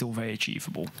is still very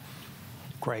achievable.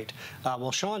 Great.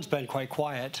 Well, Sean's been quite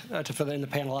quiet to fill in the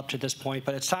panel up to this point,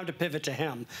 but it's time to pivot to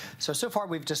him. So far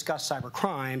we've discussed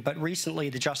cybercrime, but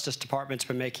recently the Justice Department's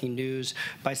been making news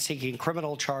by seeking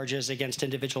criminal charges against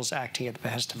individuals acting at the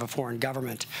behest of a foreign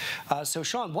government. So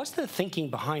Sean, what's the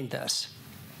thinking behind this?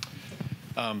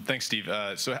 Thanks, Steve.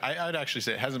 So I'd actually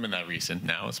say it hasn't been that recent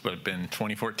now. It's been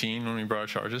 2014 when we brought our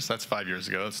charges. That's 5 years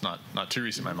ago. It's not too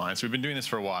recent in my mind. So we've been doing this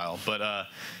for a while. But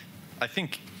I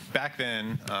think back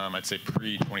then, I'd say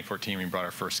pre-2014, we brought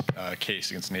our first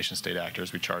case against nation-state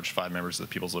actors. We charged 5 members of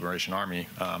the People's Liberation Army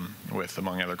with,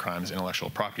 among other crimes, intellectual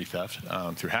property theft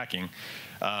through hacking.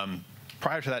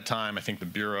 Prior to that time, I think the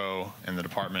Bureau and the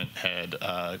department had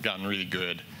gotten really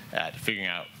good at figuring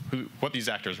out what these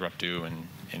actors were up to and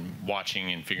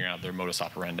watching and figuring out their modus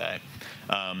operandi.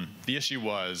 The issue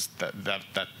was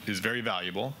that is very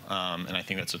valuable, and I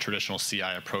think that's a traditional CI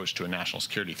approach to a national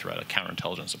security threat, a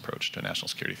counterintelligence approach to a national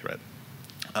security threat.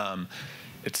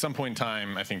 At some point in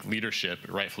time, I think leadership,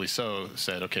 rightfully so,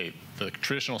 said, okay, the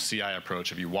traditional CI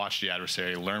approach, if you watch the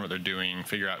adversary, learn what they're doing,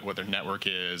 figure out what their network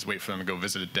is, wait for them to go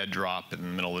visit a dead drop in the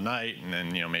middle of the night, and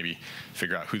then maybe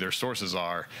figure out who their sources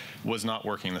are, was not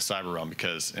working in the cyber realm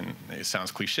because, and it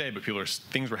sounds cliche, but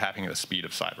things were happening at the speed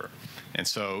of cyber. And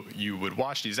so you would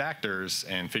watch these actors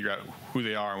and figure out who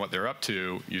they are and what they're up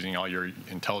to using all your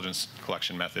intelligence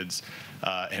collection methods.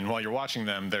 And while you're watching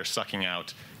them, they're sucking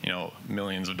out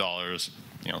millions of dollars,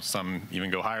 some even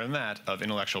go higher than that, of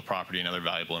intellectual property and other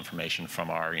valuable information from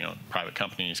our private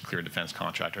companies, clear defense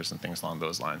contractors, and things along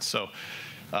those lines. So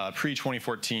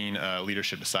pre-2014,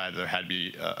 leadership decided there had to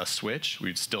be a switch.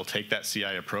 We'd still take that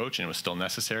CI approach, and it was still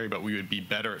necessary, but we would be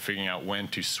better at figuring out when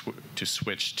to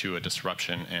switch to a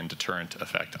disruption and deterrent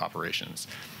effect operations.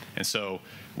 And so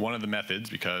one of the methods,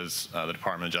 because the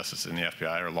Department of Justice and the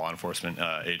FBI are law enforcement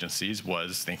agencies,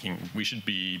 was thinking we should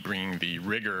be bringing the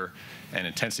rigor and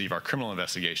intensity of our criminal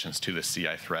investigations to the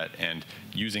CI threat, and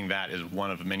using that as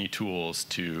one of many tools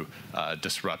to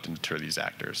disrupt and deter these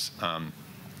actors.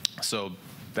 So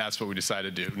that's what we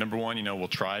decided to do. Number one, we'll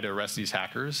try to arrest these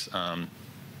hackers.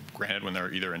 Granted, when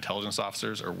they're either intelligence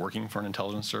officers or working for an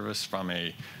intelligence service from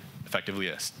effectively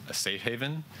a safe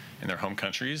haven in their home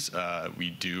countries,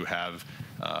 we do have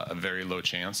a very low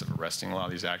chance of arresting a lot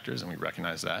of these actors, and we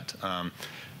recognize that.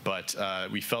 But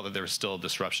we felt that there was still a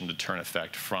disruption deterrent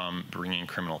effect from bringing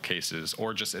criminal cases,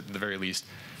 or just at the very least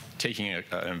taking an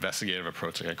investigative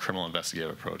approach, like a criminal investigative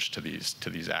approach to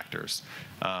these actors.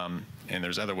 And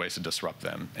there's other ways to disrupt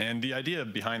them. And the idea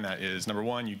behind that is, number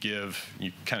one, you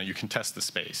contest the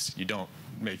space. You don't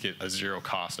make it a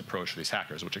zero-cost approach for these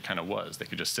hackers, which it kind of was. They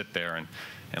could just sit there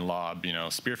and lob,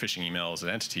 spear phishing emails at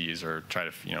entities, or try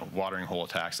to, watering hole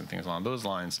attacks and things along those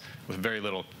lines with very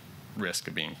little risk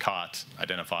of being caught,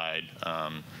 identified,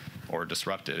 or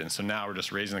disrupted. And so now we're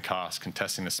just raising the cost,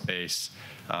 contesting the space.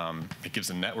 It gives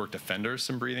the network defenders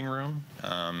some breathing room.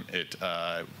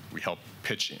 We help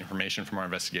pitch information from our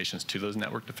investigations to those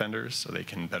network defenders so they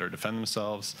can better defend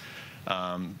themselves.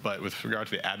 But with regard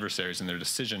to the adversaries and their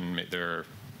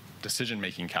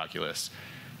decision-making calculus,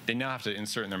 they now have to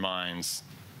insert in their minds,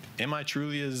 am I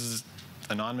truly as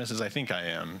anonymous as I think I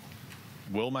am?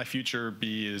 Will my future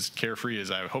be as carefree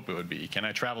as I hope it would be? Can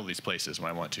I travel these places when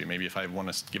I want to? Maybe if I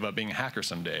want to give up being a hacker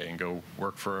someday and go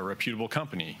work for a reputable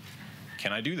company,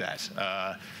 can I do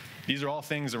that? These are all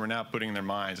things that we're now putting in their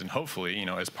minds, and hopefully,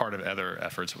 as part of other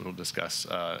efforts we'll discuss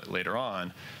later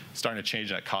on, starting to change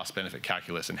that cost-benefit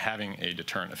calculus and having a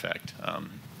deterrent effect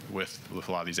with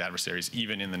a lot of these adversaries,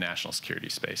 even in the national security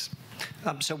space.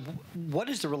 So what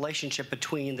is the relationship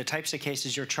between the types of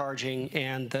cases you're charging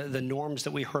and the norms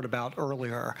that we heard about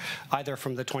earlier, either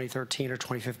from the 2013 or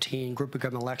 2015 Group of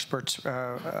Governmental Experts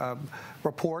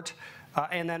report?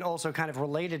 And then also kind of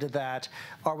related to that,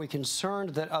 are we concerned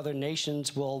that other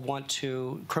nations will want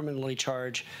to criminally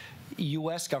charge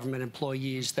U.S. government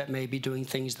employees that may be doing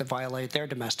things that violate their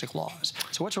domestic laws?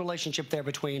 So what's the relationship there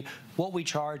between what we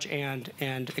charge and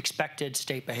expected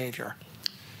state behavior?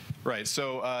 Right.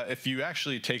 So if you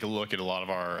actually take a look at a lot of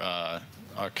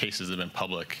our cases that have been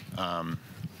public,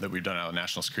 that we've done out of the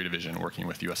National Security Division working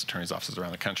with U.S. attorneys' offices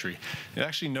around the country, you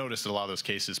actually notice that a lot of those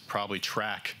cases probably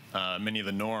track many of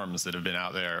the norms that have been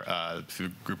out there through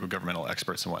a group of governmental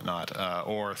experts and whatnot,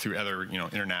 or through other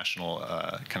international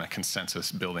kind of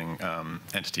consensus building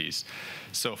entities.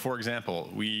 So, for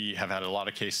example, we have had a lot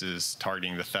of cases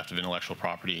targeting the theft of intellectual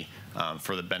property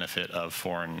for the benefit of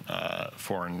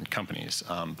foreign companies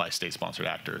by state-sponsored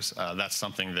actors. That's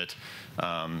something that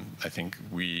I think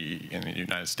we in the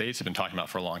United States have been talking about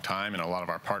for a long time, and a lot of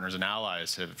our partners and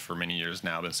allies have for many years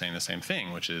now been saying the same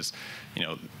thing, which is,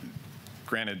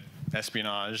 granted,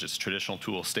 espionage, it's a traditional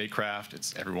tool of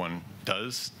statecraft. Everyone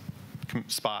does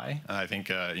spy. I think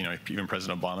even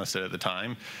President Obama said at the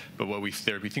time. But we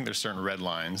think there's certain red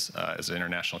lines as an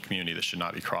international community that should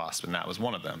not be crossed, and that was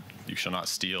one of them. You shall not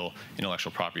steal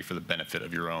intellectual property for the benefit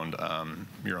of your own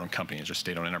companies or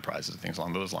state-owned enterprises, things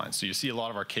along those lines. So you see a lot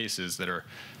of our cases that are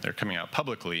coming out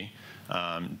publicly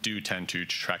do tend to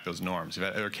track those norms. You've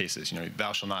had other cases,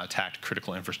 thou shalt not attack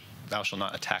critical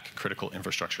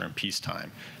infrastructure in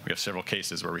peacetime. We have several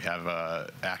cases where we have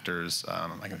actors,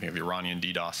 I can think of the Iranian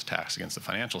DDoS attacks against the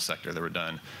financial sector that were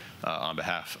done on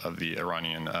behalf of the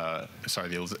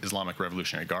the Islamic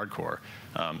Revolutionary Guard Corps.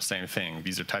 Same thing.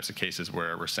 These are types of cases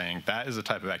where we're saying that is the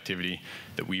type of activity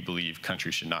that we believe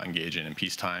countries should not engage in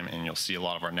peacetime, and you'll see a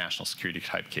lot of our national security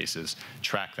type cases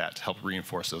track that to help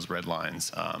reinforce those red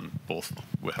lines, both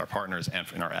with our partners and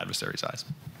in our adversaries' eyes.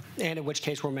 And in which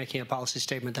case we're making a policy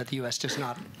statement that the U.S. does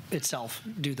not itself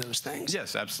do those things.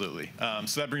 Yes, absolutely.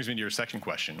 So that brings me to your second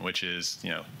question, which is,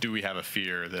 do we have a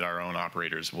fear that our own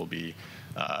operators will be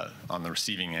on the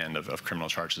receiving end of criminal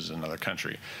charges in another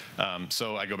country?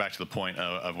 So I go back to the point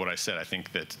of what I said. I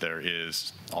think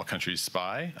that all countries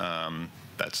spy.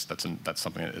 That's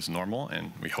something that is normal,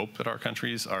 and we hope that our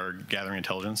countries are gathering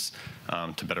intelligence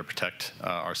to better protect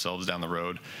ourselves down the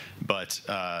road. But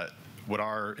what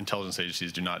our intelligence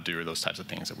agencies do not do are those types of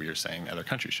things that we are saying other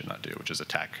countries should not do, which is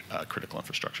attack critical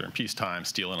infrastructure in peacetime,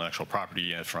 steal intellectual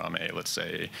property from let's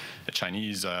say, a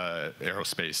Chinese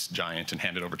aerospace giant and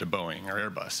hand it over to Boeing or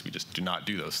Airbus. We just do not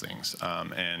do those things.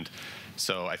 And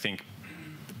so I think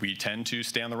we tend to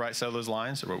stay on the right side of those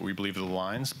lines, or what we believe are the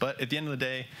lines. But at the end of the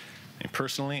day,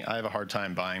 personally, I have a hard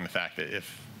time buying the fact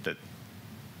that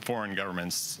foreign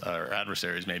governments or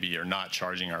adversaries maybe are not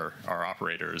charging our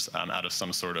operators out of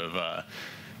some sort of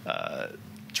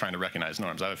trying to recognize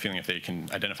norms. I have a feeling if they can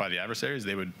identify the adversaries,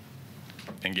 they would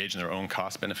engage in their own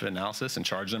cost-benefit analysis and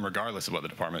charge them regardless of what the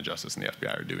Department of Justice and the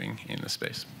FBI are doing in this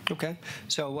space. Okay,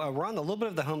 so we're on a little bit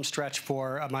of the home stretch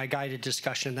for my guided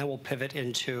discussion, and then we'll pivot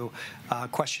into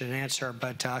question and answer,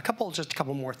 but just a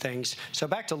couple more things. So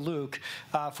back to Luke.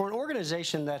 For an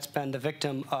organization that's been the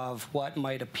victim of what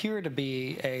might appear to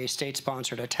be a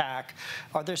state-sponsored attack,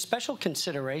 are there special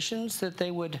considerations that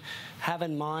they would have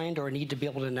in mind or need to be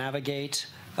able to navigate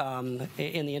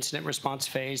in the incident response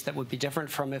phase that would be different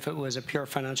from if it was a pure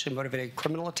financially motivated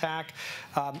criminal attack,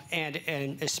 and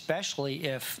especially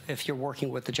if you're working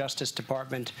with the Justice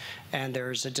Department and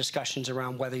there's discussions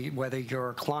around whether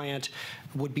your client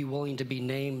would be willing to be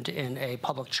named in a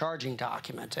public charging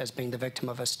document as being the victim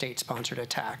of a state-sponsored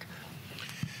attack?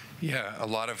 Yeah, a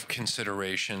lot of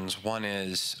considerations. One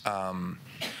is,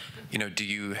 do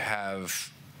you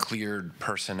have cleared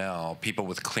personnel, people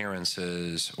with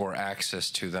clearances or access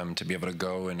to them to be able to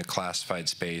go into classified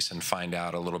space and find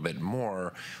out a little bit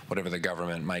more, whatever the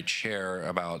government might share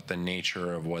about the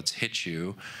nature of what's hit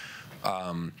you.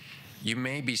 You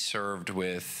may be served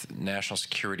with national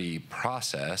security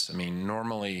process. I mean,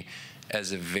 normally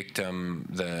as a victim,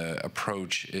 the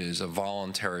approach is a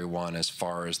voluntary one as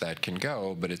far as that can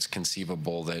go, but it's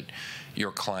conceivable that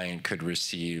your client could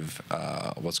receive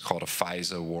what's called a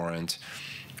FISA warrant,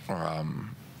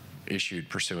 issued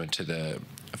pursuant to the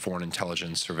Foreign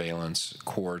Intelligence Surveillance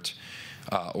Court,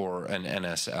 or an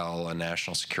NSL, a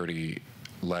National Security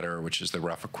Letter, which is the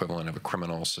rough equivalent of a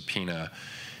criminal subpoena.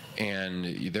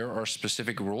 And there are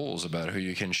specific rules about who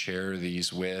you can share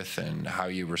these with and how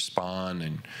you respond.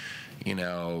 And,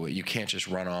 you can't just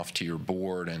run off to your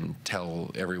board and tell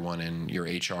everyone in your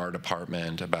HR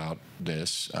department about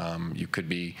this. You could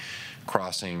be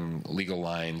crossing legal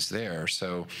lines there.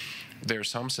 So there's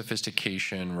some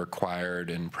sophistication required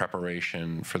in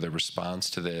preparation for the response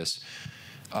to this.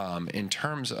 In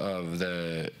terms of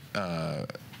the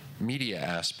media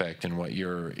aspect and what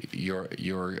you're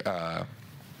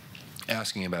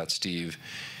asking about, Steve,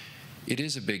 it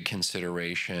is a big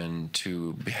consideration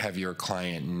to have your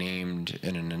client named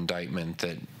in an indictment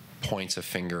that points a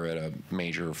finger at a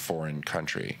major foreign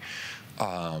country.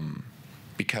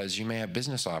 Because you may have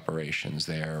business operations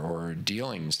there or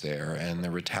dealings there, and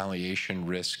the retaliation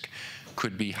risk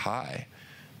could be high.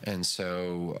 And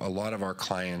so a lot of our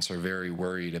clients are very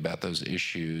worried about those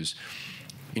issues.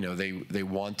 They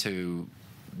want to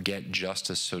get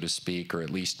justice, so to speak, or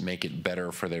at least make it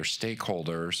better for their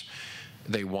stakeholders.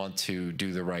 They want to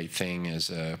do the right thing as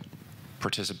a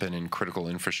participant in critical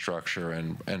infrastructure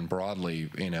and broadly,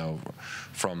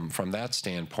 from that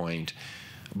standpoint.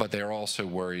 But they're also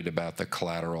worried about the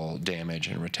collateral damage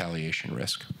and retaliation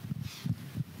risk.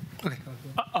 Okay.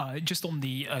 Just on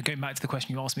the going back to the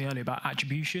question you asked me earlier about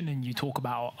attribution, and you talk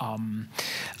about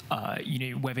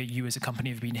whether you as a company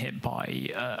have been hit by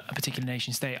a particular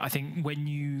nation state. I think when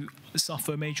you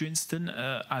suffer a major incident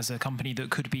as a company that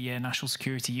could be a national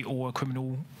security or a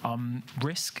criminal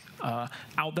risk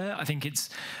out there, I think it's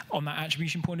on that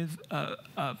attribution point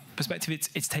of perspective.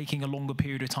 It's taking a longer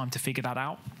period of time to figure that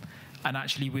out. And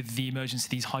actually, with the emergence of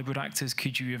these hybrid actors,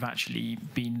 could you have actually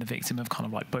been the victim of kind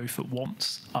of like both at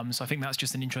once? So I think that's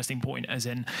just an interesting point, as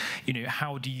in,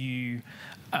 how do you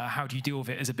deal with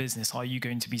it as a business? Are you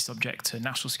going to be subject to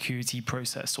national security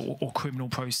process or criminal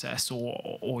process,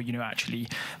 or actually,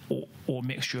 or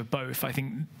mixture of both? I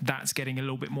think that's getting a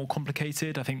little bit more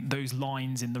complicated. I think those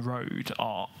lines in the road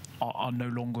are no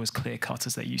longer as clear cut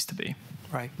as they used to be.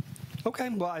 Right. Okay,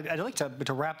 well, I'd like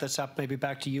to wrap this up, maybe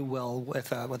back to you, Will,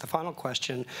 with a final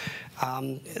question.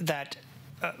 That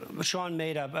Sean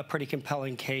made a pretty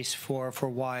compelling case for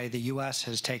why the U.S.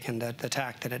 has taken the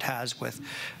tack that it has with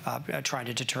trying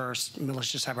to deter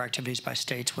malicious cyber activities by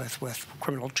states with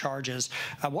criminal charges.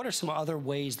 What are some other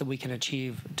ways that we can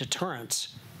achieve deterrence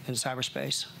in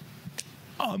cyberspace?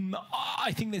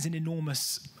 I think there's an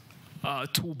enormous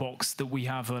toolbox that we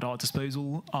have at our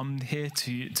disposal here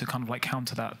to kind of like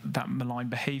counter that malign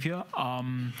behavior.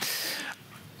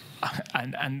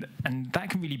 And that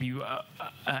can really be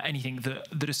anything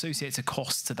that associates a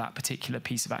cost to that particular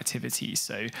piece of activity.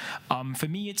 So for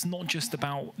me, it's not just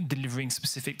about delivering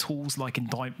specific tools like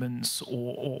indictments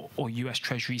or US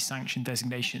Treasury sanction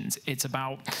designations. It's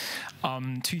about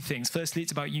two things. Firstly,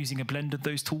 it's about using a blend of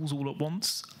those tools all at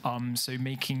once, so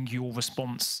making your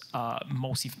response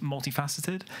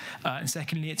multifaceted. And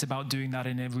secondly, it's about doing that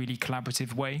in a really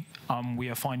collaborative way. We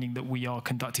are finding that we are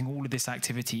conducting all of this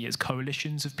activity as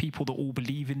coalitions of people people that all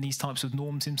believe in these types of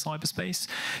norms in cyberspace.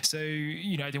 So,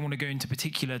 I don't want to go into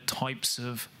particular types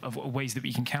of ways that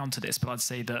we can counter this, but I'd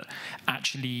say that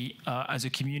actually, as a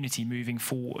community moving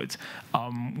forward,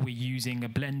 we're using a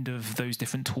blend of those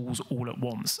different tools all at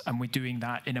once, and we're doing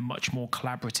that in a much more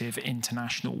collaborative,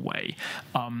 international way.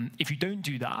 If you don't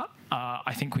do that,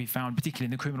 I think we've found, particularly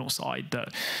in the criminal side,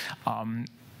 that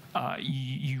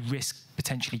you risk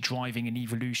potentially driving an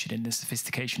evolution in the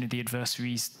sophistication of the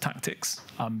adversary's tactics,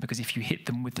 because if you hit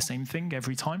them with the same thing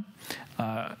every time,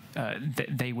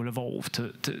 they will evolve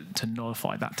to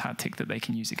nullify that tactic that they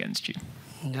can use against you.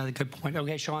 Another good point.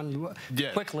 Okay, Sean,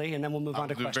 quickly, and then we'll move on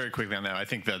to questions. Very quickly on that. I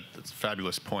think that's a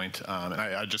fabulous point. And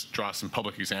I just draw some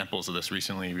public examples of this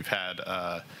recently. We've had,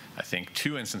 I think,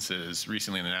 2 instances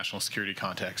recently in the national security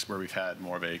context where we've had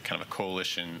more of a kind of a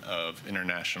coalition of an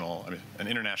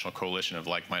international coalition of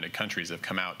like-minded countries that have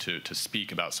come out to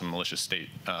speak about some malicious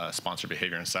state-sponsored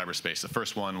behavior in cyberspace. The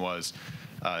first one was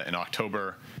in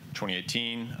October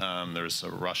 2018, there was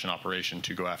a Russian operation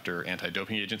to go after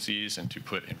anti-doping agencies and to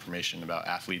put information about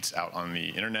athletes out on the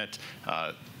internet.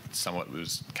 Somewhat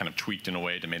was kind of tweaked in a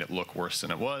way to make it look worse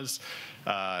than it was.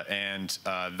 And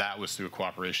that was through a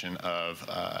cooperation of,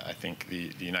 I think,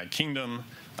 the United Kingdom,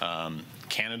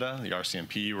 Canada, the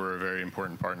RCMP were a very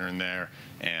important partner in there,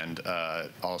 and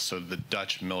also the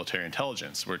Dutch military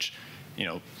intelligence, which,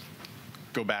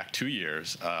 go back 2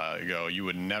 years ago, you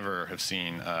would never have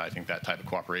seen, I think, that type of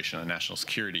cooperation on a national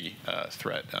security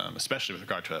threat, especially with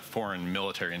regard to a foreign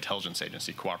military intelligence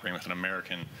agency cooperating with an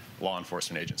American law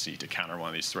enforcement agency to counter one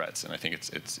of these threats. And I think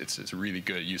it's a really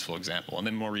good, useful example. And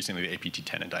then more recently, the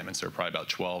APT-10 indictments. There were probably about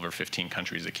 12 or 15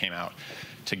 countries that came out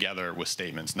together with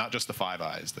statements, not just the Five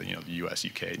Eyes, the U.S.,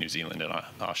 UK, New Zealand, and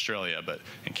Australia,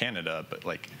 and Canada, but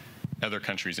like other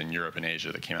countries in Europe and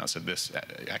Asia that came out and said this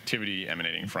activity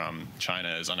emanating from China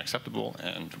is unacceptable,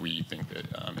 and we think that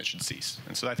it should cease.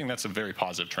 And so I think that's a very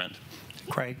positive trend.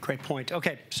 Great point.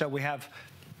 Okay, so we have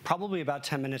probably about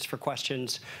 10 minutes for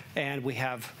questions, and we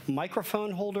have microphone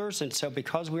holders, and so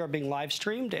because we are being live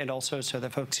streamed, and also so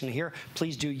that folks can hear,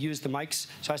 please do use the mics.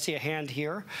 So I see a hand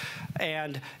here,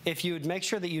 and if you'd make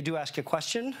sure that you do ask a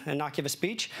question and not give a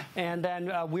speech, and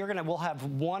then we'll have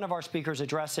one of our speakers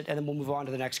address it, and then we'll move on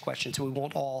to the next question, so we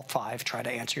won't all 5 try to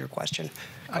answer your question.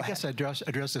 I guess I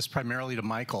address this primarily to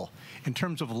Michael. In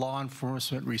terms of law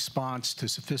enforcement response to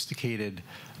sophisticated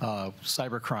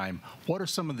cybercrime, what are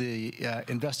some of the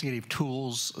investigative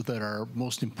tools that are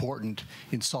most important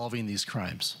in solving these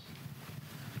crimes?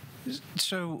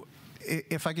 So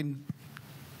if I can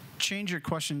change your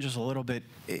question just a little bit,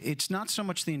 it's not so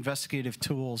much the investigative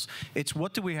tools, it's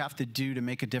what do we have to do to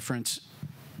make a difference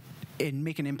and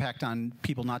make an impact on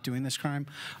people not doing this crime.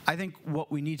 I think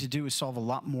what we need to do is solve a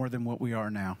lot more than what we are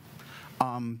now.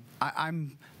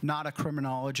 I'm not a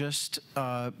criminologist,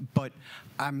 but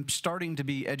I'm starting to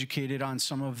be educated on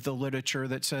some of the literature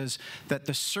that says that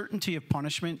the certainty of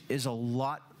punishment is a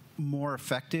lot more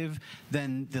effective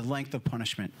than the length of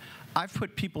punishment. I've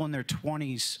put people in their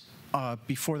 20s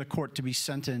before the court to be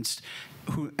sentenced,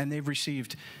 and they've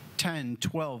received 10,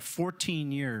 12,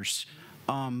 14 years.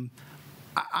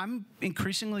 I'm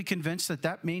increasingly convinced that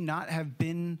that may not have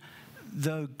been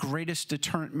the greatest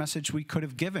deterrent message we could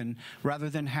have given, rather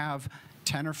than have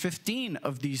 10 or 15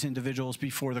 of these individuals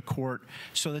before the court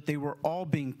so that they were all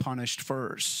being punished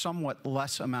for somewhat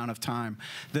less amount of time.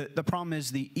 The problem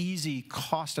is the easy,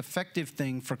 cost-effective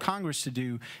thing for Congress to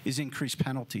do is increase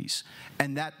penalties,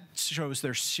 and that shows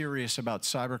they're serious about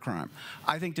cybercrime.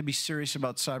 I think to be serious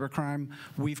about cybercrime,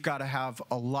 we've got to have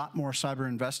a lot more cyber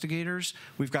investigators.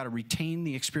 We've got to retain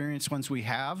the experienced ones we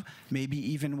have, maybe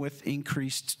even with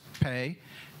increased pay.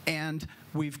 And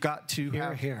we've got to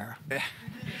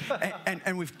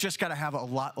and we've just got to have a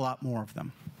lot more of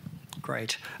them.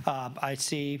 Great. I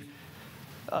see.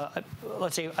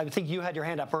 Let's see. I think you had your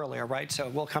hand up earlier, right? So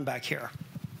we'll come back here.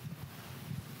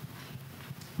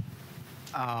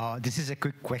 This is a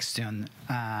quick question.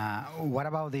 What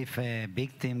about if a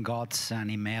victim got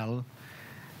an email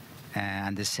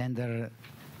and the sender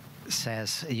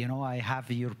says, I have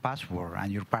your password,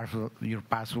 and your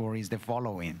password is the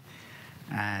following.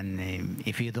 And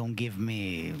if you don't give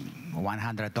me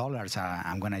 $100,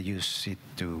 I'm going to use it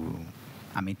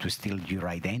to steal your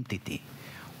identity.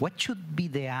 What should be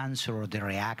the answer or the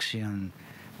reaction,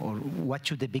 or what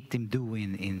should the victim do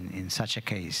in such a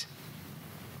case?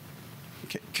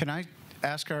 Can I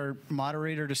ask our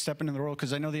moderator to step into the role?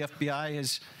 Because I know the FBI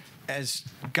has as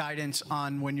guidance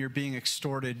on when you're being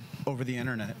extorted over the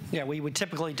internet. Yeah, we would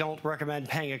typically don't recommend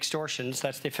paying extortions.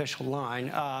 That's the official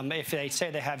line. If they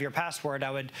say they have your password,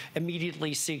 I would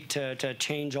immediately seek to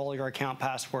change all your account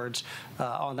passwords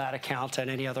on that account and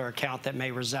any other account that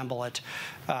may resemble it.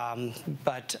 And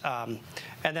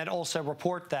then also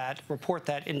report that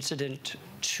incident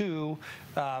to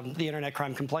the Internet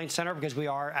Crime Complaint Center, because we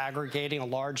are aggregating a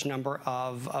large number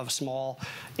of small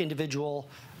individual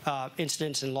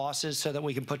incidents and losses so that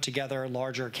we can put together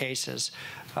larger cases.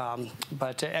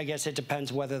 But I guess it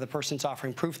depends whether the person's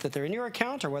offering proof that they're in your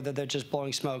account or whether they're just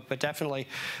blowing smoke. But definitely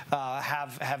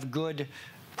have good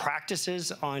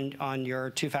practices on your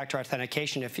two-factor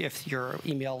authentication. If your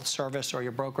email service or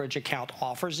your brokerage account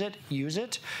offers it, use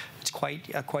it. It's quite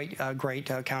a great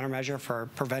countermeasure for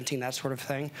preventing that sort of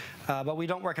thing. But we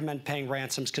don't recommend paying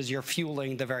ransoms because you're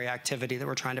fueling the very activity that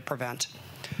we're trying to prevent.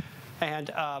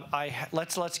 And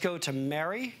let's go to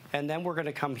Mary, and then we're going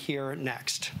to come here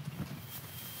next.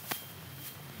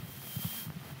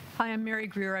 Hi, I'm Mary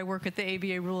Greer. I work at the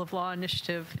ABA Rule of Law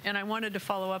Initiative, and I wanted to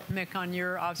follow up, Mick, on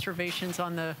your observations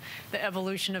on the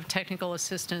evolution of technical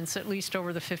assistance, at least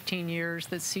over the 15 years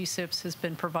that CSIPS has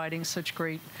been providing such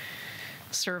great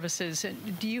services.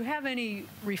 And do you have any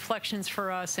reflections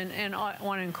for us, and I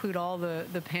want to include all the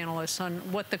panelists, on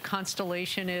what the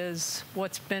constellation is,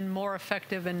 what's been more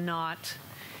effective and not,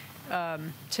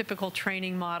 typical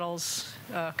training models,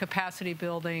 capacity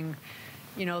building,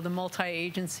 the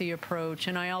multi-agency approach.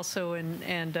 And I also,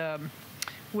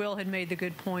 Will had made the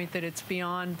good point that it's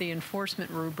beyond the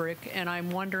enforcement rubric, and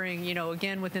I'm wondering,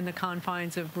 again, within the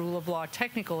confines of rule of law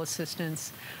technical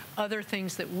assistance, other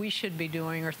things that we should be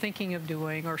doing or thinking of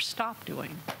doing or stop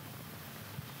doing.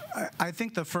 I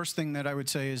think the first thing that I would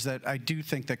say is that I do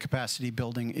think that capacity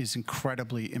building is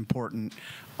incredibly important.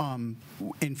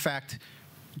 In fact,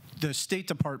 the State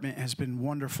Department has been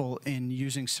wonderful in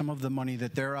using some of the money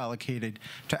that they're allocated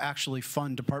to actually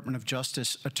fund Department of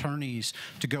Justice attorneys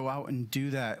to go out and do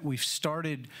that. We've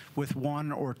started with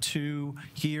one or two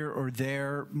here or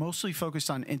there, mostly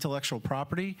focused on intellectual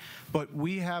property, but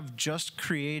we have just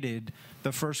created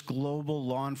the first global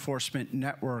law enforcement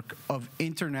network of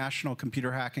international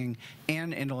computer hacking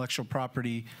and intellectual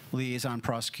property liaison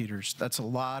prosecutors. That's a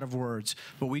lot of words,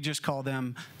 but we just call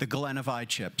them the Glen of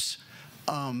iChips.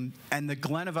 And the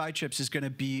Glen of iChips is going to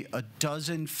be a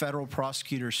dozen federal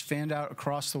prosecutors fanned out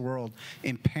across the world,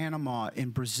 in Panama,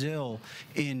 in Brazil,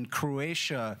 in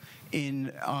Croatia,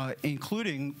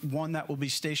 including one that will be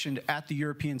stationed at the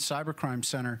European Cybercrime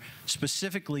Center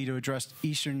specifically to address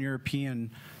Eastern European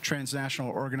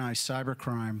transnational organized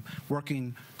cybercrime,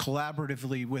 working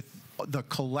collaboratively with the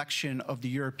collection of the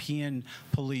European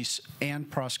police and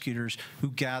prosecutors who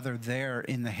gather there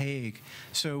in The Hague.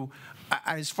 So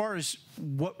as far as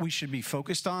what we should be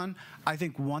focused on, I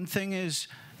think one thing is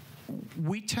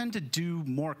we tend to do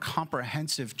more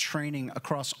comprehensive training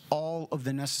across all of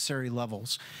the necessary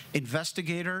levels: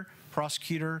 investigator,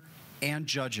 prosecutor, and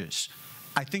judges.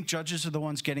 I think judges are the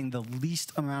ones getting the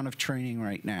least amount of training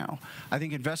right now. I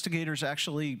think investigators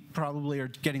actually probably are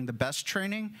getting the best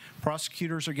training.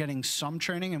 Prosecutors are getting some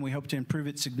training, and we hope to improve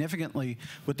it significantly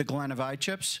with the Glen of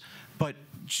iChips. But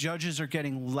judges are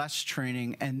getting less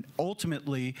training, and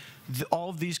ultimately, all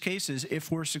of these cases,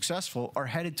 if we're successful, are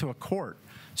headed to a court.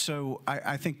 So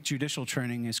I think judicial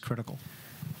training is critical.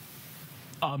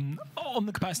 On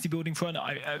the capacity building front,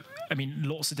 I mean,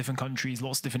 lots of different countries,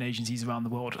 lots of different agencies around the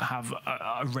world have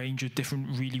a range of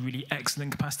different really, really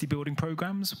excellent capacity building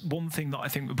programs. One thing that I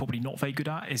think we're probably not very good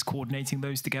at is coordinating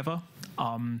those together.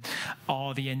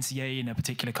 Are the NCA in a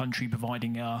particular country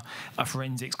providing a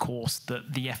forensics course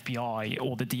that the FBI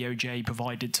or the DOJ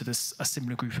provided to a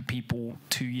similar group of people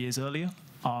 2 years earlier?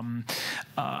 So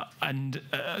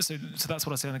that's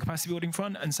what I say on the capacity building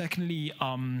front. And secondly,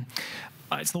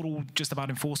 it's not all just about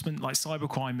enforcement. Like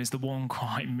cybercrime is the one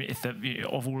crime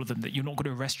of all of them that you're not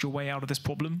going to arrest your way out of this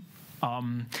problem.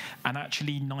 And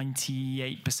actually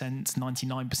 98%,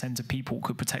 99% of people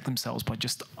could protect themselves by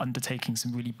just undertaking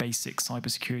some really basic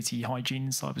cybersecurity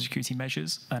hygiene, cybersecurity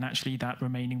measures. And actually that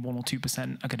remaining 1 or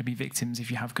 2% are going to be victims if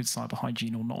you have good cyber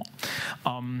hygiene or not.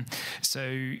 So,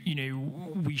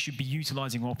 we should be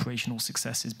utilizing our operational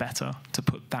successes better to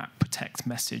put that protect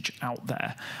message out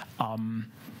there.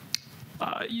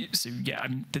 So yeah, I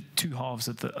mean, the two halves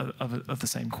of the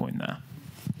same coin there.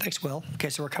 Thanks, Will. Okay,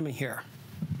 so we're coming here.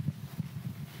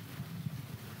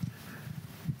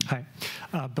 Hi.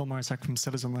 Bill Marczak from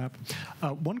Citizen Lab.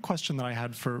 One question that I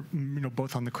had for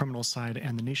both on the criminal side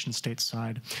and the nation-state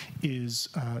side is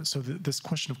this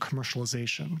question of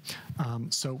commercialization.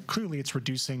 So clearly, it's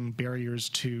reducing barriers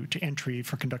to entry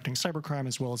for conducting cybercrime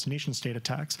as well as nation-state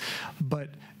attacks. But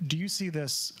do you see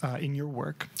this in your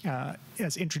work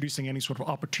as introducing any sort of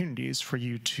opportunities for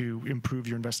you to improve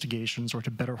your investigations or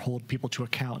to better hold people to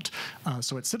account?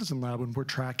 So at Citizen Lab, when we're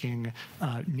tracking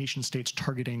nation-states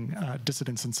targeting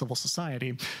dissidents in civil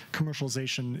society,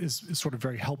 commercialization is sort of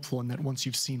very helpful in that once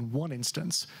you've seen one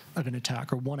instance of an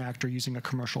attack or one actor using a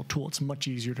commercial tool, it's much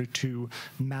easier to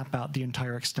map out the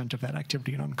entire extent of that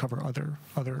activity and uncover other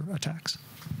attacks.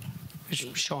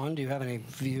 Sean, do you have any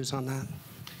views on that?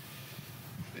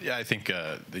 Yeah, I think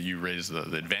that you raised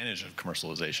the advantage of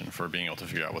commercialization for being able to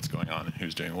figure out what's going on and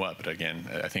who's doing what. But again,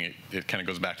 I think it kind of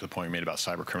goes back to the point we made about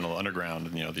cyber criminal underground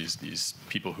and these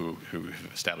people who have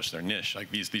established their niche. Like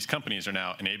these companies are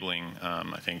now enabling,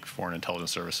 I think, foreign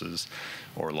intelligence services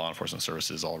or law enforcement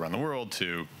services all around the world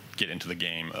to get into the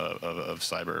game of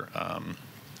cyber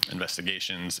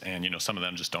investigations, and some of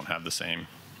them just don't have the same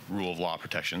rule of law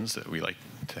protections that we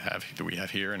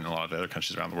have here and in a lot of other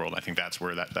countries around the world. I think that's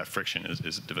where that friction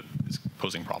is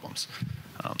posing problems,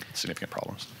 significant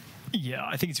problems. Yeah,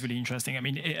 I think it's really interesting. I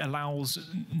mean, it allows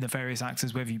nefarious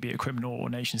actors, whether you be a criminal or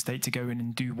nation state, to go in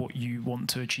and do what you want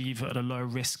to achieve at a low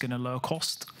risk and a low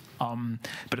cost.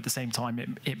 But at the same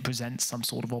time, it presents some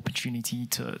sort of opportunity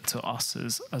to us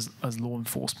as law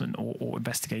enforcement or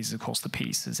investigators across the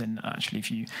piece. As in,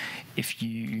 actually, if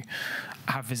you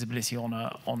have visibility on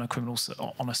a criminal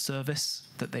on a service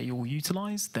that they all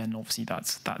utilise, then obviously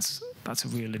that's a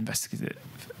real investigative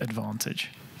advantage.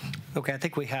 Okay, I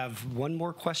think we have one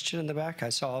more question in the back. I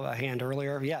saw a hand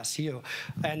earlier. Yes, you.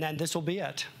 And then this will be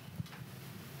it.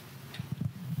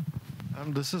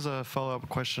 This is a follow-up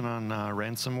question on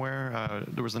ransomware.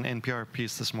 There was an NPR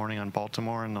piece this morning on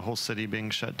Baltimore and the whole city being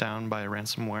shut down by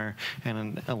ransomware, and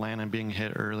in Atlanta being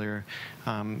hit earlier.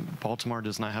 Baltimore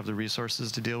does not have the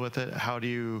resources to deal with it.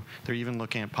 They're even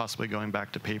looking at possibly going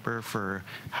back to paper for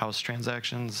house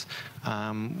transactions.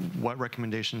 What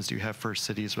recommendations do you have for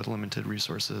cities with limited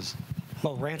resources?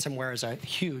 Well, ransomware is a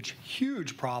huge,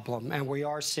 huge problem, and we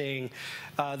are seeing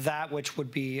that which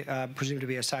would be presumed to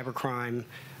be a cybercrime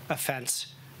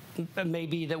offense,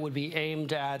 maybe that would be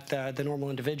aimed at the normal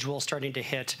individual, starting to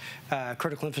hit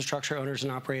critical infrastructure owners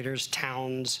and operators,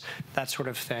 towns, that sort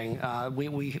of thing.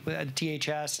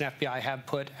 DHS and FBI have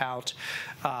put out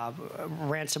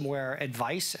ransomware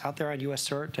advice out there on US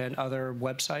CERT and other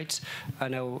websites. I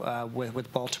know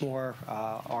with Baltimore,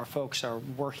 our folks are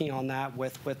working on that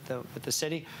with the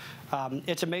city.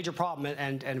 It's a major problem,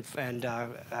 and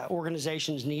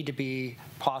organizations need to be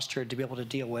postured to be able to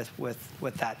deal with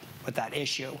that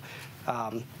issue.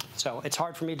 So it's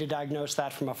hard for me to diagnose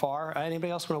that from afar.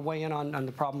 Anybody else want to weigh in on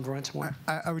the problem of ransomware?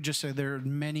 I would just say there are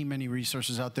many, many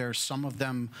resources out there. Some of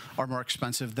them are more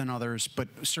expensive than others, but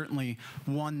certainly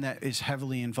one that is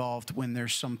heavily involved when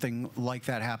there's something like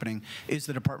that happening is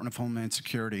the Department of Homeland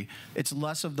Security. It's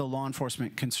less of the law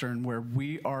enforcement concern, where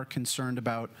we are concerned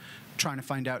about trying to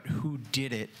find out who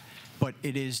did it, but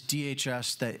it is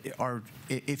DHS that are,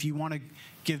 if you want to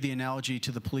give the analogy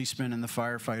to the policeman and the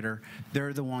firefighter,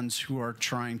 they're the ones who are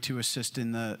trying to assist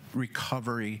in the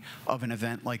recovery of an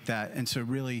event like that. And so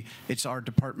really, it's our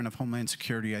Department of Homeland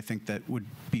Security, I think, that would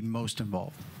be most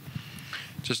involved.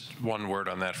 Just one word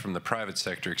on that from the private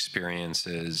sector experience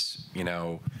is,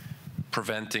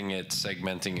 preventing it,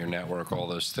 segmenting your network, all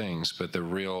those things. But the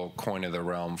real coin of the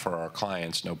realm for our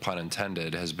clients, no pun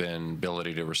intended, has been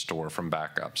ability to restore from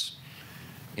backups.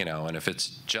 And if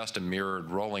it's just a mirrored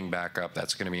rolling backup,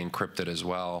 that's going to be encrypted as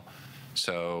well.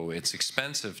 So it's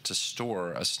expensive to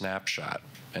store a snapshot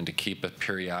and to keep a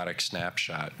periodic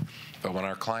snapshot. But when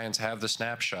our clients have the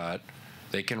snapshot,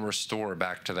 they can restore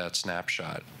back to that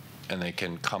snapshot, and they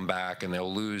can come back, and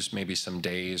they'll lose maybe some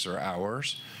days or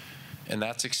hours. And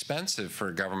that's expensive for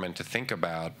a government to think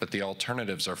about, but the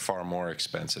alternatives are far more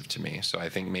expensive to me. So I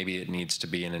think maybe it needs to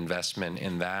be an investment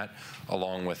in that,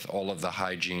 along with all of the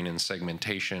hygiene and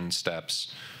segmentation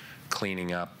steps,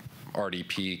 cleaning up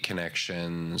RDP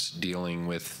connections, dealing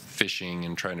with phishing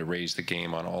and trying to raise the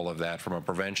game on all of that from a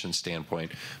prevention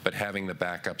standpoint, but having the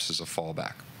backups as a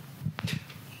fallback.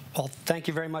 Well, thank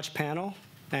you very much, panel.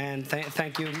 And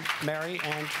thank you, Mary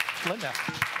and Linda.